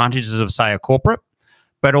of the advantages of, say, a corporate,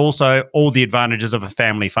 but also all the advantages of a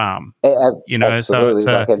family farm.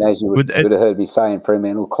 Absolutely. And as you would have heard me say in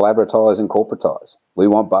Fremantle, collaboratise and corporatise. We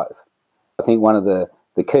want both. I think one of the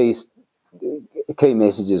key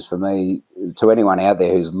messages for me to anyone out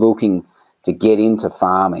there who's looking to get into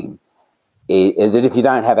farming is that if you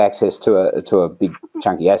don't have access to a big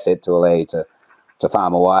chunky asset to allow you to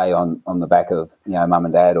farm away on the back of mum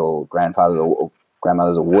and dad or grandfathers or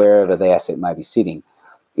grandmothers or wherever the asset may be sitting,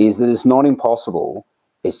 is that it's not impossible.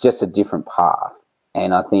 It's just a different path.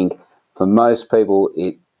 And I think for most people,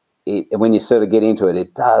 it when you sort of get into it,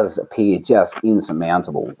 it does appear just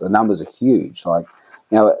insurmountable. The numbers are huge. Like,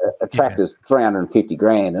 a tractor's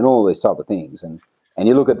 $350,000 and all these type of things. And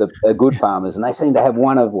you look at the good farmers and they seem to have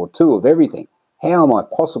one of or two of everything. How am I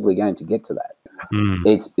possibly going to get to that?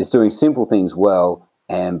 It's doing simple things well,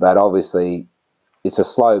 but obviously it's a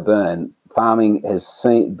slow burn. Farming has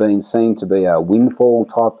been seen to be a windfall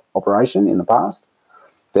type operation in the past.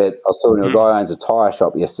 But I was talking to a guy who owns a tyre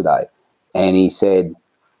shop yesterday, and he said,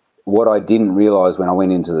 what I didn't realise when I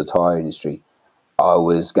went into the tyre industry, I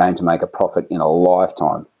was going to make a profit in a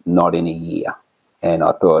lifetime, not in a year. And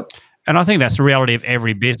I thought... And I think that's the reality of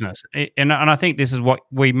every business. And I think this is what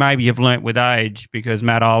we maybe have learnt with age, because,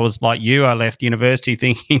 Matt, I was like you. I left university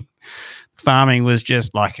thinking farming was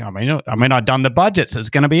just like, I'd done the budgets. It's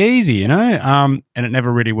going to be easy, and it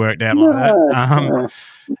never really worked out like that.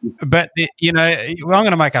 But, I'm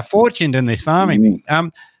going to make a fortune in this farming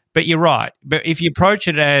thing. But you're right. But if you approach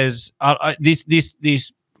it as this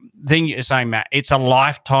thing you're saying, Matt, it's a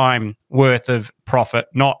lifetime worth of profit,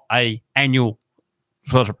 not a annual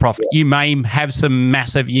sort of profit. You may have some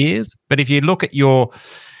massive years, but if you look at your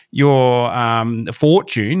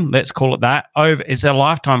fortune, let's call it that, it's a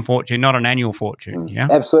lifetime fortune, not an annual fortune. Yeah,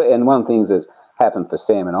 absolutely. And one of the things that's happened for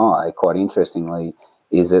Sam and I, quite interestingly,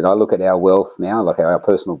 is that I look at our wealth now, like our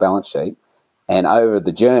personal balance sheet, and over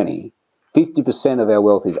the journey, 50% of our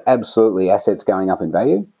wealth is absolutely assets going up in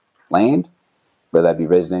value, land, whether that be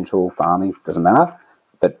residential, farming, doesn't matter.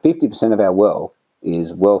 but 50% of our wealth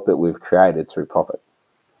is wealth that we've created through profit.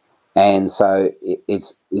 And so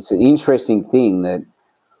it's an interesting thing that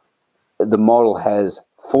the model has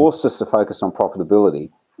forced us to focus on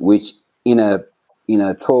profitability, which in a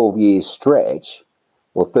 12-year stretch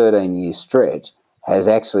or 13-year stretch has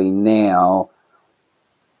actually now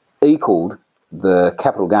equaled the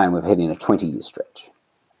capital gain we've had in a 20-year stretch.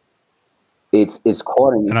 It's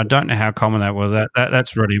quite an... And I don't know how common that was.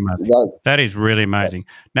 That's really amazing. That is really amazing.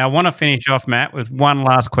 Now, I want to finish off, Matt, with one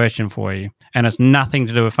last question for you, and it's nothing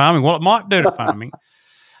to do with farming. Well, it might do to farming.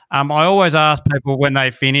 I always ask people when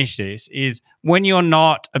they finish this is when you're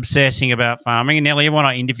not obsessing about farming, and nearly everyone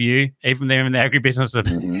I interview, even them in the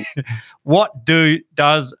agribusiness, what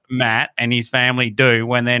does Matt and his family do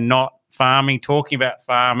when they're not farming, talking about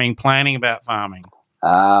farming, planning about farming?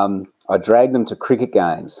 I drag them to cricket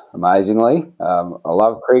games, amazingly. I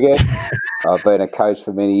love cricket. I've been a coach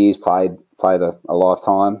for many years, played a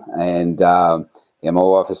lifetime, and my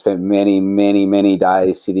wife has spent many, many, many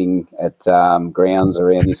days sitting at grounds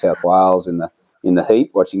around New South Wales in the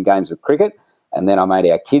heat watching games of cricket, and then I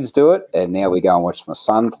made our kids do it, and now we go and watch my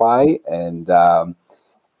son play, and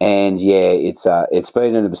it's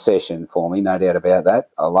been an obsession for me, no doubt about that.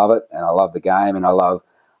 I love it, and I love the game, and I love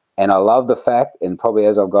the fact, and probably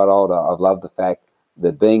as I've got older, I've loved the fact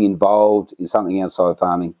that being involved in something outside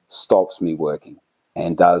farming stops me working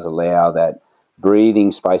and does allow that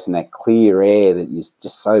breathing space and that clear air that you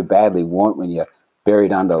just so badly want when you're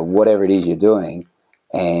buried under whatever it is you're doing.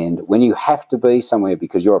 And when you have to be somewhere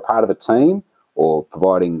because you're a part of a team or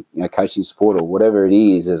providing coaching support or whatever it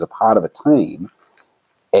is as a part of a team,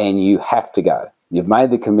 and you have to go. You've made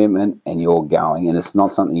the commitment and you're going, and it's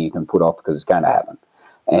not something you can put off because it's going to happen.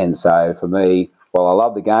 And so for me, while I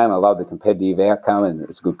love the game, I love the competitive outcome and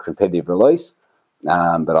it's a good competitive release,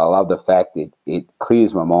 but I love the fact that it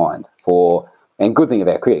clears my mind and good thing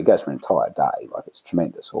about cricket, it goes for an entire day, like it's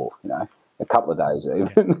tremendous, or, a couple of days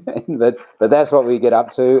even. but that's what we get up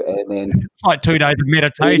to. And then it's like 2 days of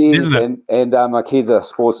meditation, isn't it? And my kids are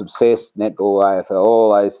sports obsessed, netball, AFL,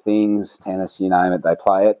 all those things, tennis, you name it, they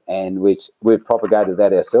play it, and which we've propagated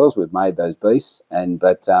that ourselves. We've made those beasts,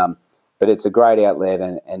 but it's a great outlet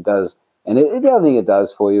and does. And the other thing it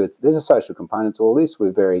does for you, there's a social component to all this.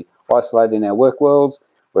 We're very isolated in our work worlds,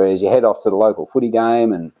 whereas you head off to the local footy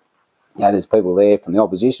game and there's people there from the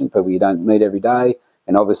opposition, people you don't meet every day.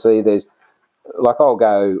 And obviously there's, like I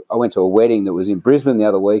went to a wedding that was in Brisbane the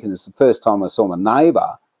other week, and it's the first time I saw my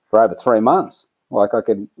neighbour for over 3 months. Like I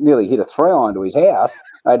could nearly hit a 3-iron to his house.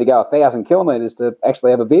 I had to go 1,000 kilometres to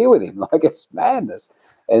actually have a beer with him. Like it's madness.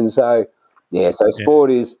 And so... yeah, so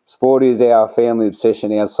sport is our family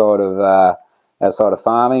obsession outside of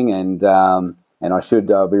farming, and I should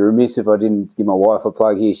be remiss if I didn't give my wife a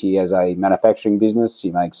plug here. She has a manufacturing business.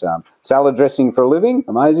 She makes salad dressing for a living,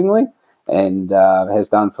 amazingly, and has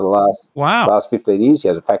done for the last 15 years. She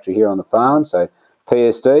has a factory here on the farm. So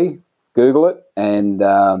PSD, Google it, and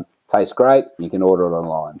tastes great. You can order it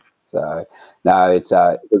online. So no, it's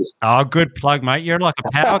good plug, mate. You're like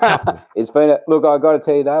a power couple. It's been look. I got to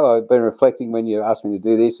tell you, Dave. I've been reflecting when you asked me to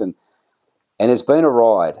do this, and it's been a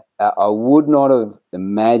ride. I would not have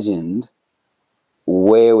imagined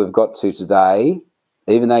where we've got to today,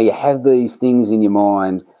 even though you have these things in your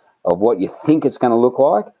mind of what you think it's going to look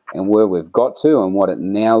like, and where we've got to, and what it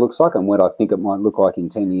now looks like, and what I think it might look like in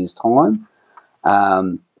 10 years' time.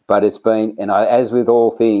 But it's been, and as with all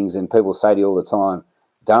things, and people say to you all the time,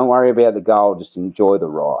 don't worry about the goal, just enjoy the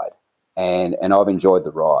ride. And I've enjoyed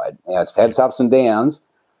the ride. Now, it's had its ups and downs,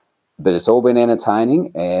 but it's all been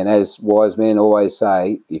entertaining. And as wise men always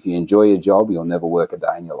say, if you enjoy your job, you'll never work a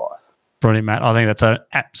day in your life. Brilliant, Matt. I think that's an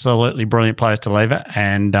absolutely brilliant place to leave it.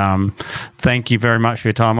 And thank you very much for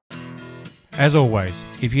your time. As always,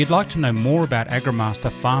 if you'd like to know more about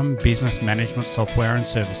AgriMaster Farm Business Management Software and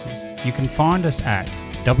Services, you can find us at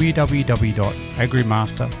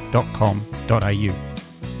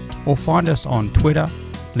www.agrimaster.com.au. or find us on Twitter,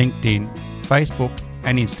 LinkedIn, Facebook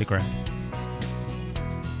and Instagram.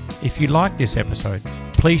 If you like this episode,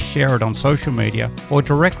 please share it on social media or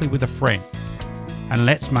directly with a friend, and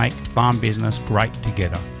let's make farm business great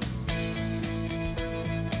together.